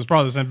 Okay, so it's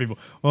probably the same people.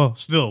 Well,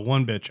 still,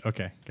 one bitch.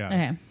 Okay, got it.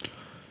 Okay.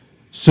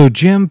 So,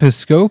 Jim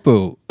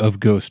Piscopo of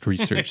Ghost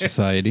Research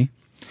Society.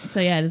 So,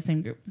 yeah, it's the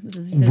same group.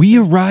 We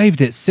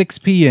arrived at 6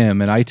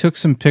 p.m. and I took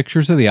some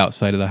pictures of the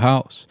outside of the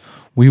house.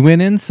 We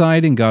went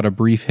inside and got a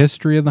brief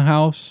history of the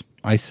house.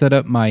 I set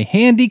up my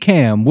handy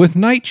cam with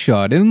night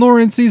shot in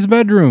Lawrence's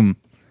bedroom.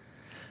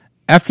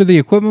 After the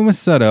equipment was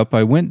set up,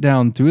 I went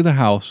down through the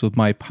house with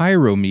my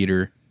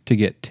pyrometer to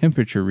get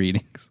temperature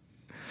readings.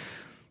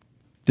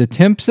 The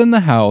temps in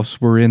the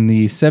house were in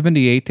the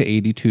 78 to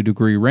 82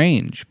 degree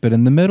range, but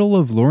in the middle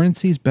of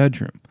Lawrence's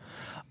bedroom,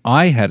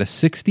 I had a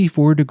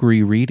 64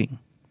 degree reading.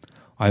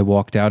 I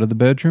walked out of the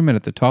bedroom, and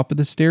at the top of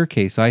the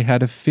staircase, I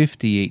had a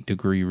 58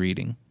 degree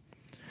reading.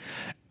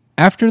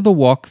 After the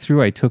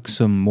walkthrough, I took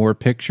some more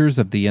pictures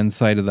of the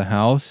inside of the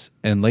house,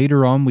 and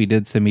later on we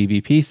did some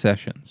EVP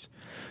sessions.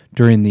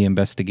 During the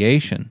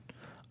investigation,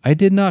 I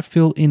did not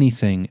feel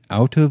anything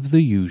out of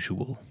the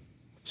usual.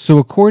 So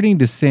according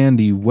to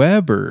Sandy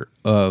Weber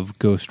of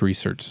Ghost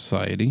Research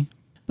Society,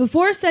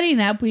 before setting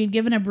up, we had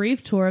given a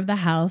brief tour of the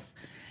house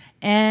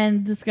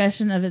and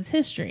discussion of its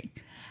history.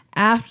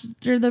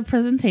 After the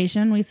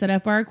presentation, we set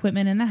up our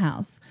equipment in the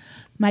house.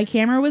 My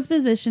camera was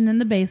positioned in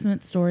the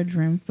basement storage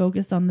room,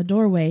 focused on the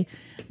doorway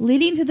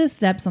leading to the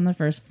steps on the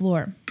first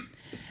floor.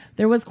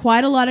 There was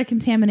quite a lot of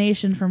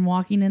contamination from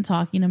walking and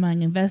talking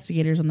among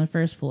investigators on the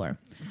first floor.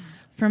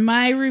 From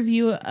my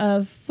review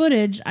of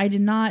footage, I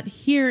did not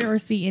hear or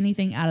see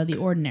anything out of the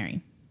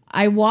ordinary.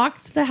 I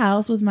walked the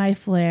house with my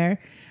flare,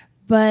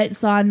 but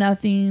saw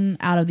nothing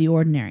out of the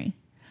ordinary.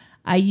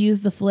 I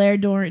used the flare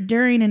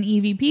during an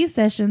EVP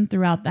session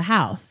throughout the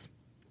house.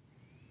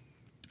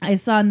 I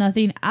saw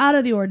nothing out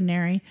of the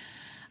ordinary.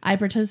 I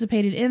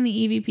participated in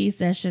the EVP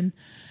session,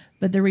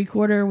 but the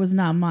recorder was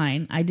not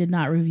mine. I did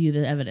not review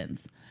the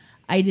evidence.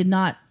 I did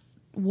not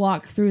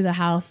walk through the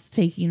house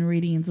taking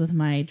readings with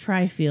my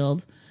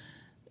tri-field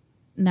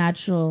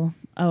natural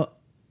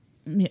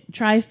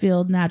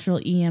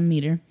EM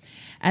meter,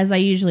 as I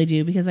usually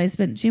do, because I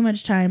spent too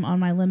much time on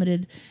my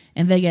limited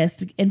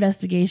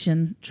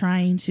investigation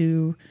trying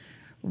to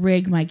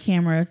rig my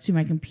camera to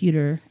my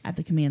computer at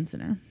the command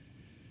center.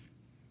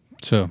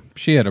 So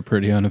she had a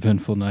pretty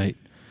uneventful night.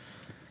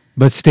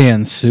 But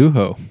Stan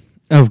Suho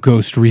of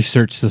Ghost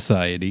Research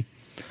Society,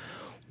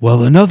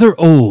 well, another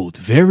old,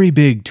 very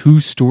big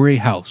 2-story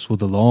house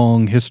with a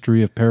long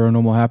history of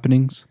paranormal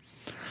happenings.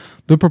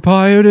 The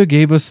proprietor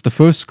gave us the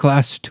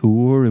first-class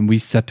tour, and we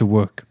set to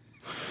work.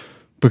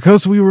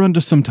 Because we were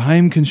under some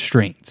time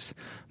constraints,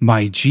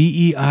 my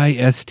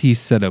GEIST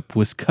setup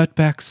was cut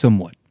back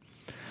somewhat.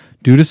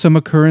 Due to some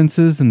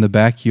occurrences in the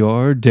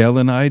backyard, Dale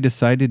and I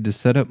decided to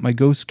set up my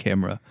ghost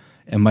camera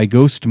and my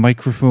ghost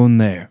microphone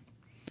there.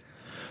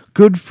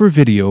 Good for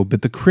video,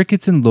 but the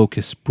crickets and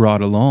locusts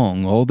brought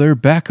along all their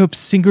backup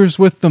singers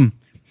with them.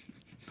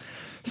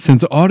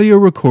 Since audio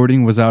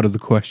recording was out of the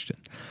question,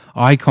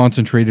 I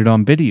concentrated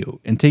on video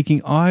and taking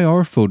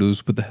IR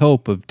photos with the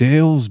help of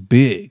Dale's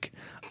big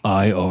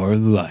IR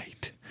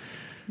light.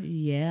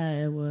 Yeah,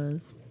 it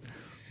was.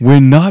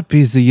 When not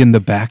busy in the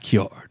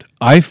backyard,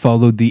 I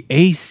followed the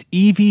ACE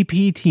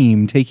EVP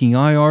team taking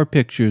IR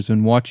pictures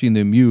and watching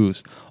them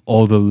use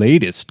all the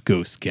latest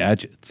ghost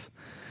gadgets.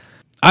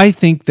 I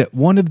think that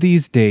one of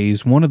these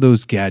days, one of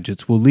those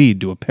gadgets will lead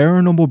to a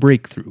paranormal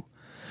breakthrough.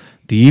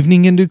 The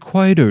evening ended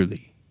quite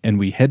early, and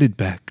we headed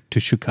back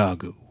to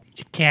Chicago.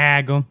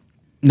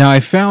 Now, I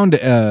found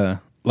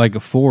a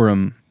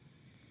forum.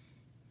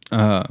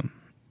 I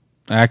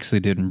actually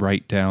didn't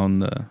write down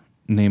the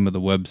name of the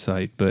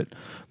website, but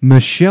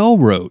Michelle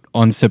wrote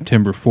on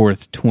September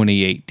 4th,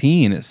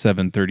 2018 at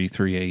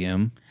 7:33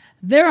 a.m.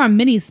 There are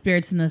many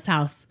spirits in this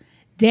house.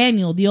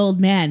 Daniel, the old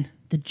man,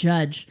 the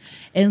judge,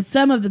 and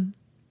some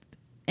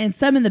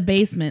in the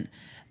basement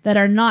that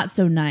are not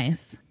so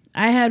nice.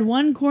 I had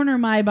one corner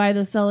by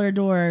the cellar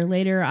door.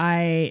 Later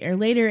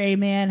a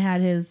man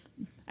had his...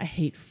 I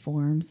hate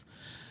forms.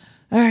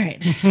 All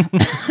right.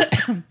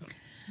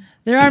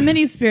 There are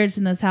many spirits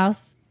in this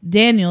house.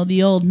 Daniel,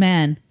 the old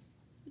man,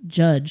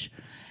 judge,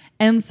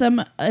 and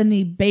some in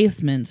the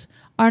basement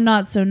are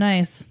not so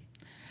nice.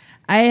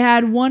 I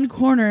had one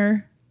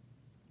corner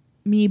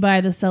me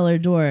by the cellar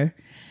door.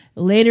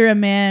 Later a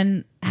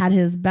man had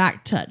his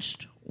back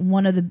touched.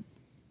 One of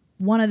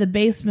the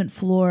basement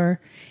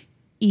floor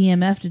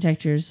EMF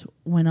detectors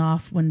went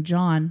off when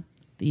John,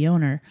 the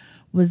owner,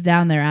 was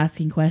down there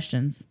asking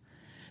questions.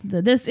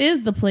 This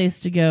is the place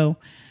to go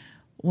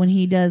when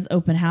he does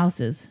open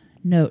houses.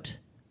 Note,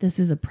 this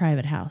is a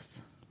private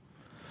house.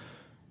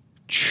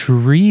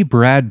 Tree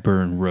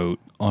Bradburn wrote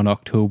on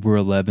October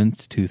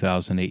 11th,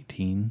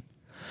 2018,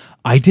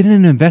 I did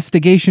an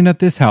investigation at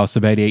this house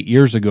about 8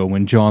 years ago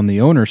when John,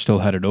 the owner, still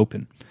had it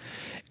open.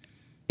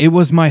 It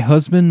was my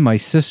husband, my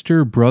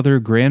sister, brother,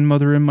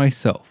 grandmother, and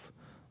myself.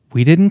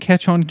 We didn't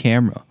catch on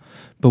camera,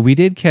 but we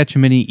did catch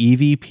many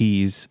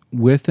EVPs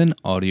with an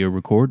audio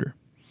recorder.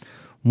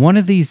 One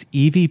of these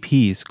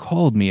EVPs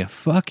called me a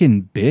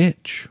fucking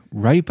bitch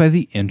right by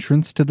the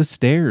entrance to the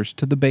stairs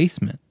to the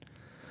basement.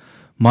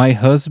 My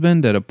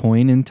husband, at a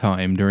point in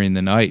time during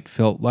the night,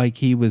 felt like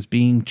he was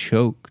being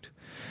choked,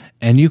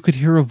 and you could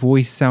hear a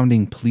voice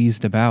sounding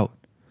pleased about.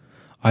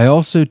 I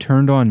also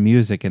turned on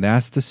music and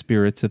asked the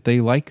spirits if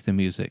they liked the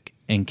music,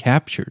 and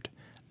captured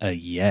a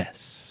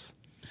yes.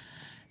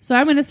 So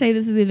I'm going to say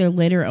this is either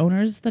later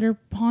owners that are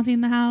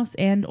haunting the house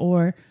and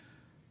or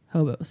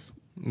hobos.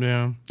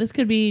 Yeah. This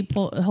could be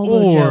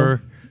Hobo Joe.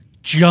 Or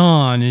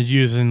John is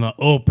using the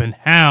open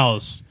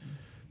house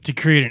to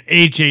create an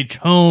H.H.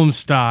 Holmes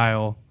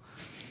style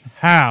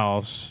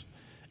house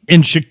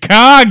in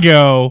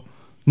Chicago,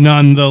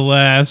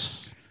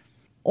 nonetheless.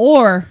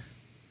 Or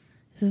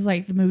this is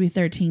like the movie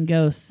 13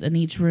 Ghosts, and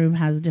each room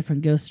has a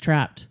different ghost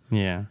trapped.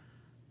 Yeah.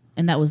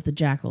 And that was the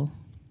jackal.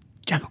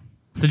 Jackal.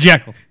 The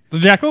jackal. The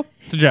jackal.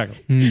 The jackal.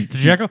 The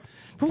jackal.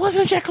 It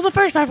wasn't a jackal the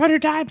first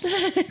 500 times.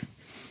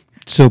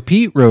 So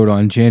Pete wrote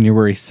on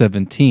January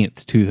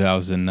 17th,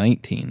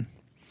 2019.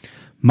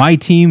 My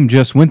team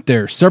just went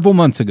there several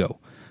months ago.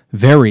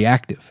 Very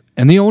active.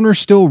 And the owner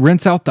still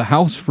rents out the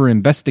house for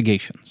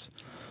investigations.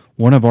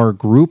 One of our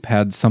group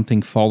had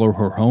something follow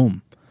her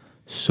home.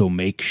 So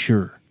make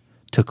sure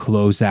to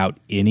close out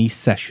any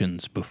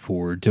sessions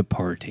before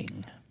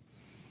departing.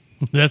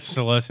 That's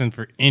the lesson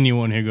for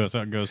anyone who goes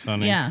out ghost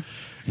hunting. Yeah.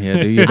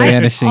 Yeah, do your I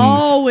vanishings,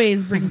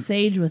 always bring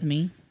sage with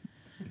me.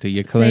 do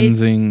your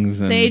cleansings.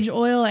 Sage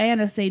oil and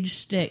a sage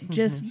stick.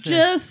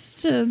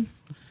 Just to...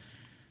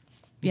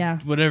 Yeah.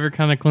 Whatever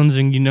kind of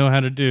cleansing you know how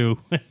to do,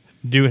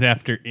 do it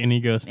after any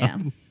ghost Yeah.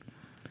 hunting.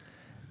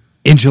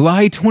 In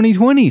July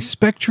 2020,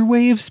 Spectre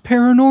Waves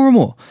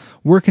Paranormal.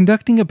 We're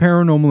conducting a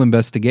paranormal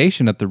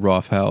investigation at the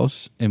Roth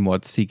House in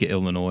Watseka,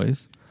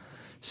 Illinois.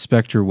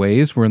 Spectre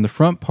Waves were in the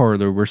front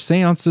parlor where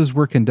seances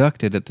were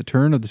conducted at the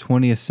turn of the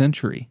 20th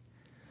century.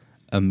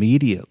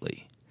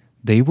 Immediately,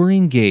 they were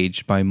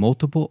engaged by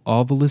multiple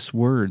ovilus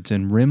words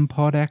and REM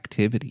pod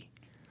activity.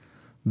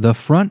 The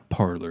front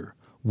parlor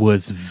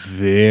was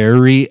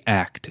very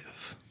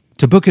active.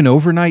 To book an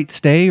overnight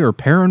stay or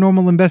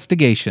paranormal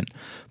investigation,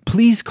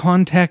 please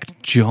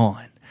contact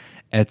John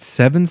at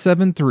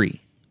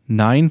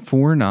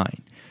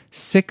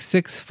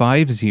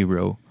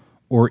 773-949-6650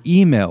 or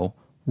email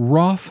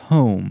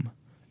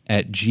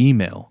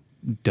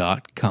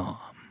rothhome@gmail.com.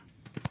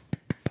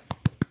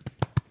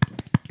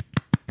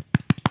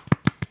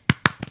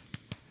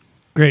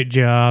 Great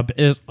job,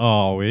 as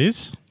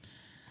always.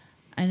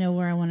 I know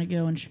where I want to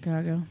go in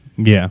Chicago.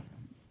 Yeah.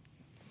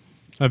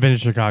 I've been to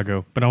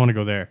Chicago, but I want to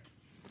go there.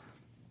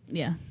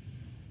 Yeah.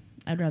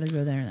 I'd rather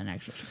go there than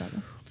actual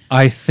Chicago.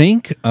 I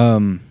think,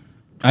 I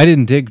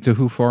didn't dig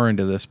too far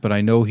into this, but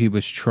I know he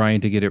was trying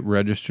to get it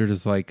registered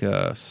as like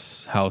a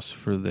house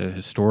for the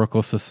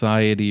Historical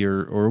Society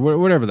or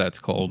whatever that's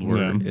called,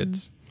 where Yeah.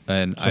 it's,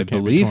 and So I it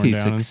can't be believe torn he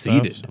down and stuff,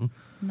 succeeded. so.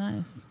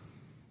 Nice.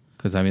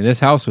 Because, I mean, this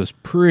house was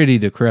pretty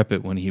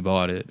decrepit when he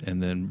bought it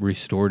and then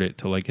restored it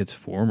to, like, its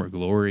former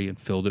glory and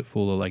filled it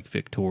full of, like,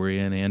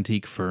 Victorian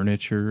antique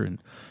furniture. And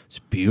it's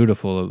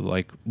beautiful,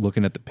 like,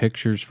 looking at the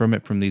pictures from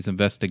it from these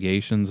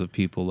investigations of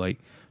people, like,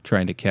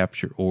 trying to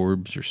capture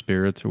orbs or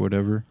spirits or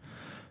whatever.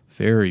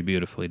 Very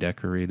beautifully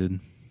decorated.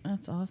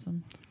 That's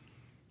awesome.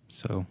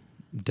 So,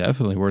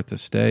 definitely worth a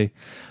stay.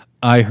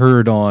 I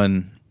heard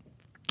on,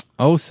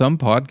 some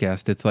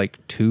podcast, it's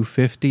like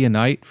 $250 a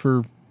night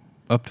for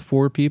up to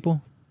 4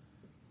 people.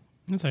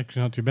 That's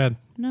actually not too bad.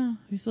 No,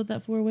 you split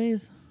that 4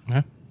 ways.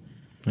 Yeah.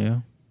 Yeah.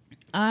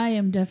 I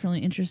am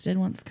definitely interested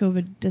once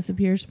COVID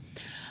disappears.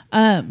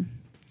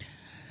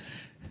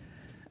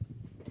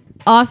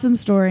 Awesome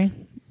story.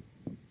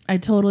 I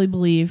totally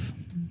believe.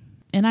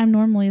 And I'm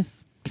normally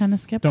kind of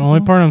The skeptical.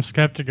 only part I'm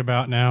skeptic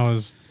about now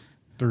is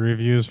the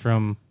reviews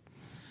from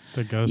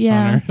the ghost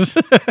hunters.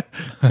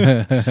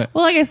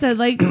 Well, like I said,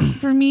 like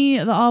for me,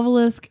 the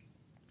obelisk,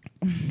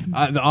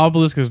 The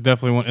obelisk is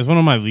definitely one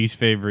of my least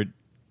favorite.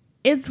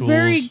 it's tools.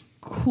 very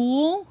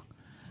cool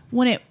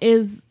when it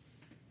is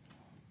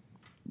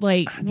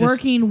like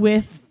working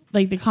with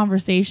like the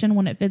conversation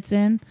when it fits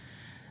in.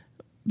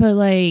 But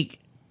like,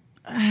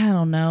 I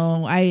don't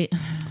know. I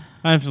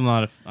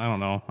don't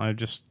know. I've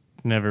just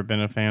never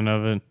been a fan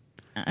of it.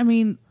 I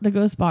mean, the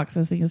ghost box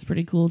I think is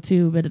pretty cool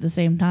too, but at the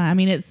same time, I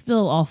mean, it's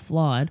still all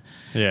flawed.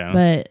 Yeah.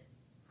 But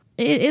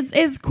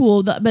it's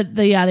cool.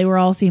 They were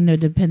all seem to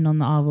depend on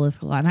the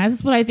obelisk a lot. And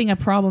that's what I think a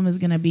problem is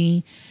going to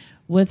be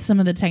with some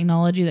of the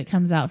technology that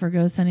comes out for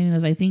ghost hunting.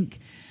 Is I think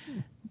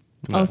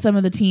some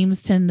of the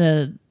teams tend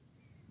to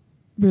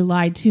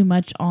rely too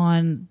much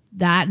on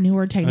that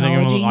newer I technology.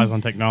 think it relies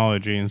on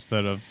technology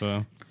instead of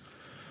the.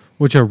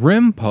 Which a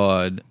REM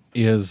pod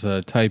is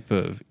a type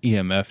of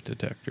EMF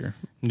detector.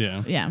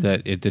 Yeah. Yeah.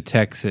 That it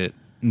detects it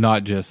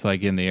not just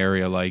like in the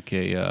area like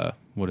a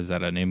what is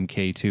that, an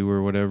MK2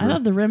 or whatever. I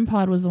thought the REM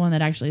pod was the one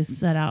that actually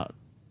set out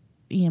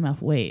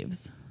EMF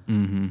waves.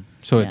 Mm-hmm.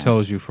 So Yeah. it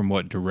tells you from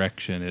what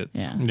direction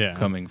it's Yeah.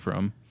 coming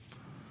from.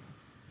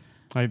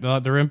 Like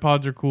the REM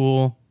pods are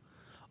cool.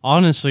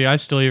 Honestly, I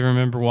still even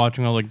remember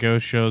watching all the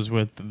ghost shows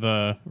with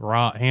the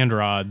hand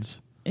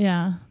rods,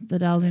 Yeah, the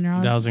dowsing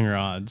rods. dowsing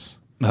rods.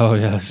 Oh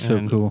yeah, so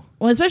And- cool.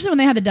 Well, especially when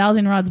they had the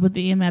dowsing rods with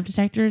the EMF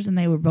detectors, and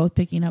they were both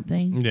picking up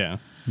things. Yeah.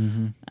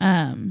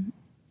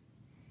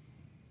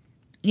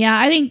 Yeah,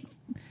 I think,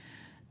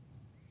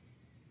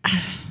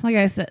 like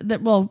I said,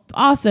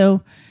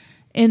 also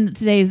in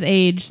today's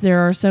age, there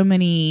are so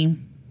many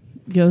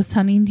ghost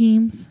hunting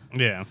teams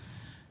Yeah.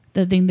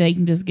 that think they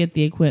can just get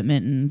the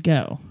equipment and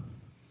go.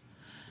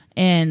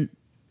 And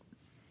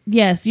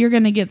yes, you're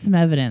going to get some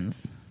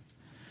evidence,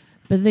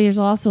 But there's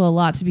also a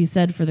lot to be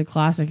said for the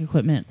classic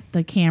equipment,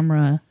 the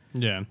camera,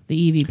 Yeah. the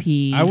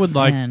EVP. I would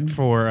like and-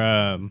 for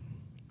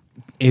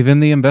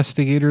Even the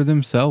investigator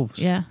themselves.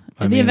 Yeah.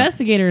 I The mean,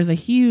 investigator is a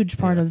huge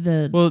part of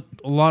the... well,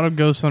 a lot of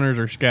ghost hunters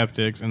are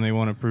skeptics and they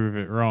want to prove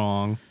it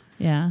wrong.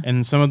 yeah.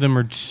 And some of them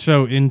are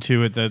so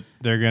into it that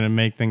they're going to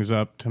make things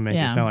up to make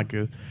Yeah. it sound like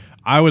it.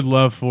 I would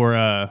love for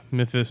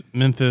Memphis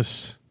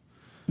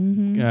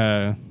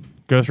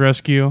Ghost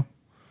Rescue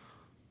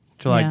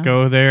to Yeah.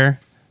 go there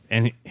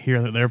and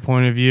hear their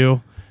point of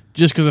view,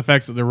 just because of the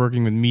fact that they're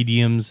working with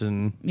mediums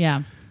and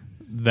Yeah.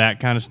 that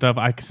kind of stuff.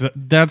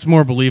 That's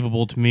more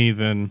believable to me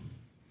than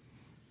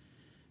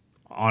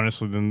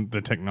honestly than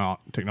the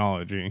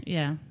technology.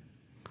 Yeah.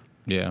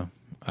 Yeah.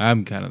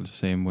 I'm kind of the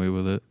same way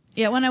with it.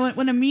 Yeah, when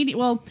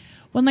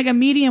like a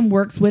medium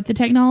works with the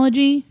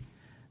technology,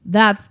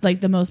 that's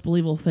like the most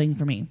believable thing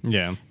for me.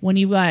 Yeah. When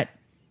you've got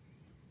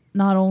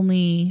not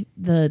only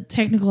the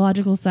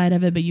technological side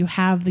of it, but you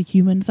have the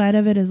human side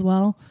of it as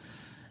well.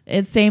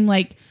 It's same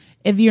like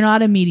if you're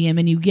not a medium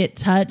and you get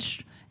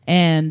touched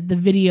and the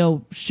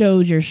video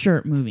shows your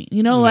shirt moving.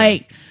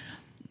 Like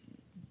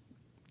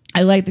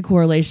I like the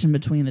correlation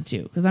between the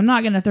two because I'm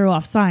not going to throw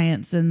off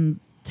science and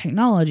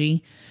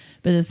technology,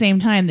 but at the same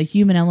time, the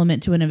human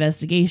element to an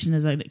investigation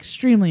is an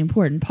extremely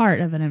important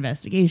part of an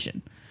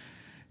investigation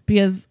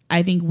because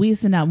I think we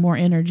send out more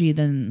energy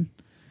than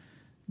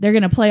they're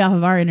going to play off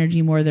of our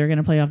energy more. They're going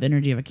to play off the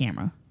energy of a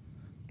camera.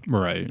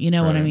 Right. You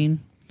know what I right. mean?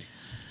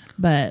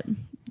 But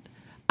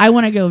I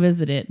want to go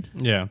visit it.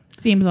 Yeah.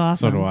 Seems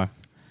awesome. So do I.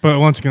 But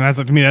once again, that's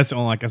to me. That's the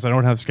only. Like I said, I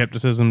don't have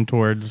skepticism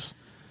towards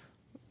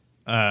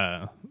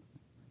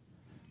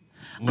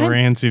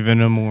Lorancy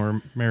Venom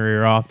or Mary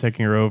Roth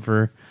taking her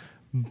over,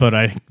 but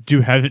I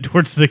do have it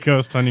towards the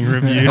ghost hunting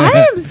reviews.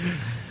 I am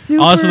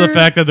super... Also, the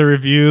fact that the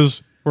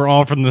reviews were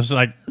all from this,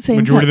 like Same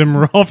majority pla- of them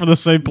were all from the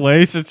same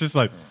place. It's just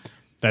like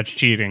that's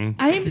cheating.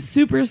 I am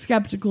super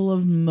skeptical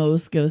of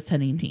most ghost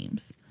hunting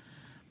teams.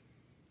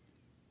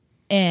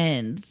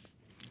 And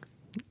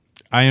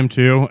I am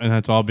too, and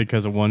that's all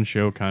because of one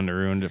show kind of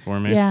ruined it for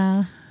me.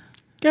 yeah.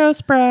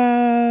 Ghost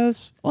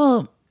Press.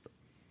 Well,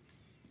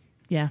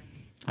 yeah.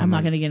 I'm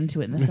not going to get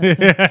into it in this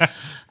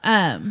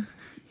episode.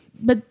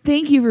 But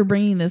thank you for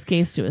bringing this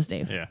case to us,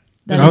 Dave. Yeah,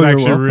 That that was is-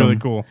 actually You're really welcome.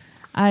 cool.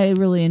 I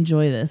really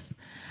enjoy this.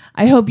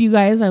 I hope you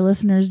guys, our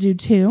listeners, do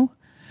too.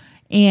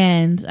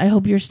 And I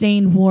hope you're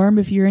staying warm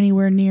if you're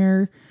anywhere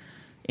near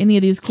any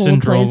of these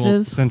cold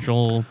places.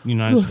 Central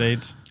United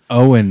States.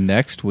 Oh, and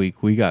next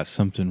week we got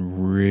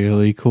something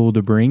really cool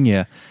to bring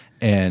you.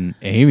 And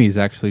Amy's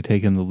actually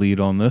taking the lead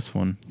on this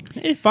one.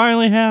 It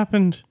finally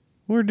happened.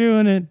 We're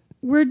doing it.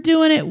 We're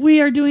doing it. We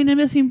are doing a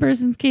missing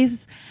persons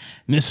case.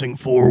 Missing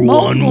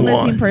 411. Multiple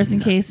missing person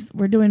case.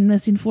 We're doing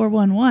missing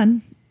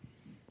 411.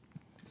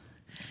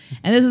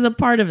 And this is a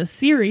part of a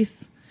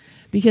series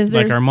because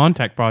Like there's our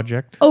Montec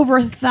project. over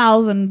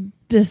 1,000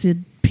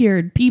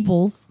 disappeared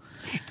peoples.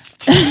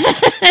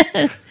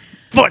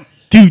 Fuck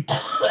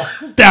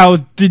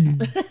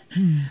 2,000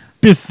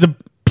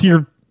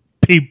 disappeared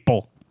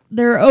people.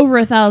 There are over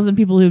 1,000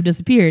 people who've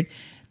disappeared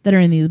that are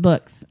in these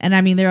books. And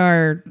I mean, there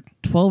are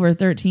 12 or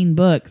 13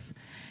 books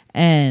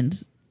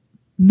and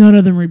none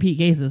of them repeat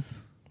cases.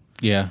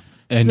 Yeah.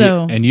 And,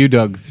 So- you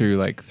dug through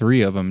like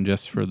 3 of them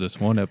just for this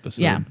one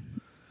episode. Yeah.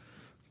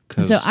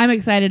 'Cause- So I'm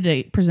excited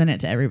to present it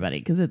to everybody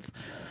because it's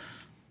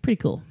pretty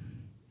cool.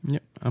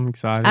 Yep, I'm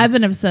excited. I've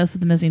been obsessed with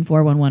the missing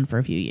 411 for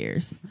a few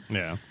years.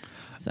 yeah.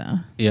 So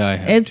yeah, I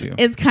have to.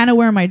 it's kind of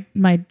where my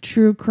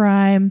true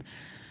crime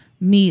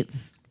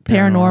meets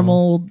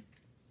paranormal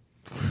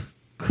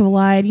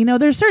collide. You know,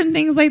 there's certain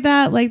things like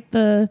that, like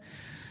the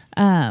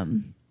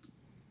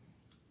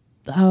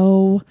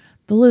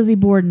Lizzie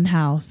Borden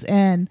house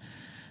and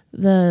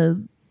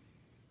the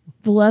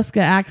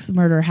Watseka axe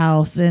murder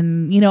house,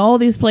 and you know all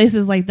these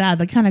places like that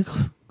that kind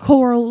of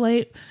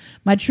correlate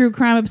my true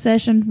crime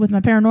obsession with my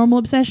paranormal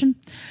obsession,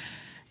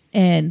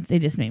 and they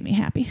just make me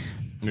happy.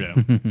 Yeah.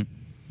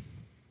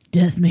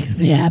 Death makes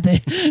me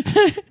happy.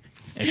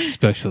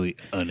 Especially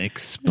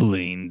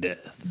unexplained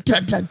death.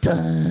 Dun, dun,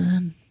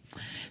 dun.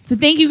 So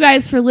thank you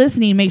guys for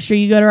listening. Make sure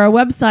you go to our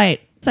website,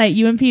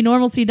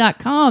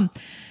 umpnormalcy.com.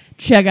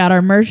 Check out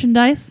our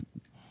merchandise.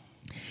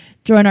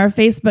 Join our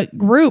Facebook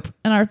group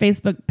and our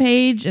Facebook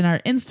page and our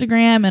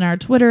Instagram and our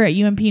Twitter at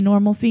UMP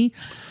Normalcy.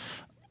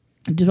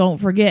 Don't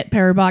forget,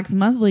 Parabox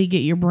Monthly. Get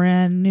your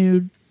brand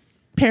new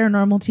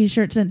paranormal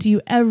t-shirt sent to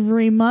you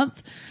every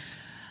month.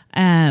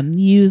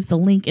 Use the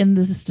link in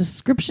this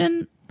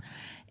description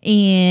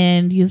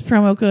and use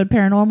promo code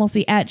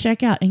Paranormalcy at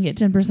checkout and get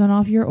 10%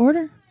 off your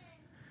order.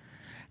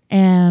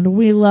 And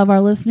we love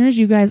our listeners.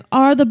 You guys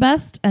are the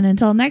best. And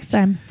until next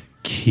time,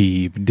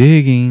 Keep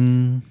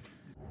digging.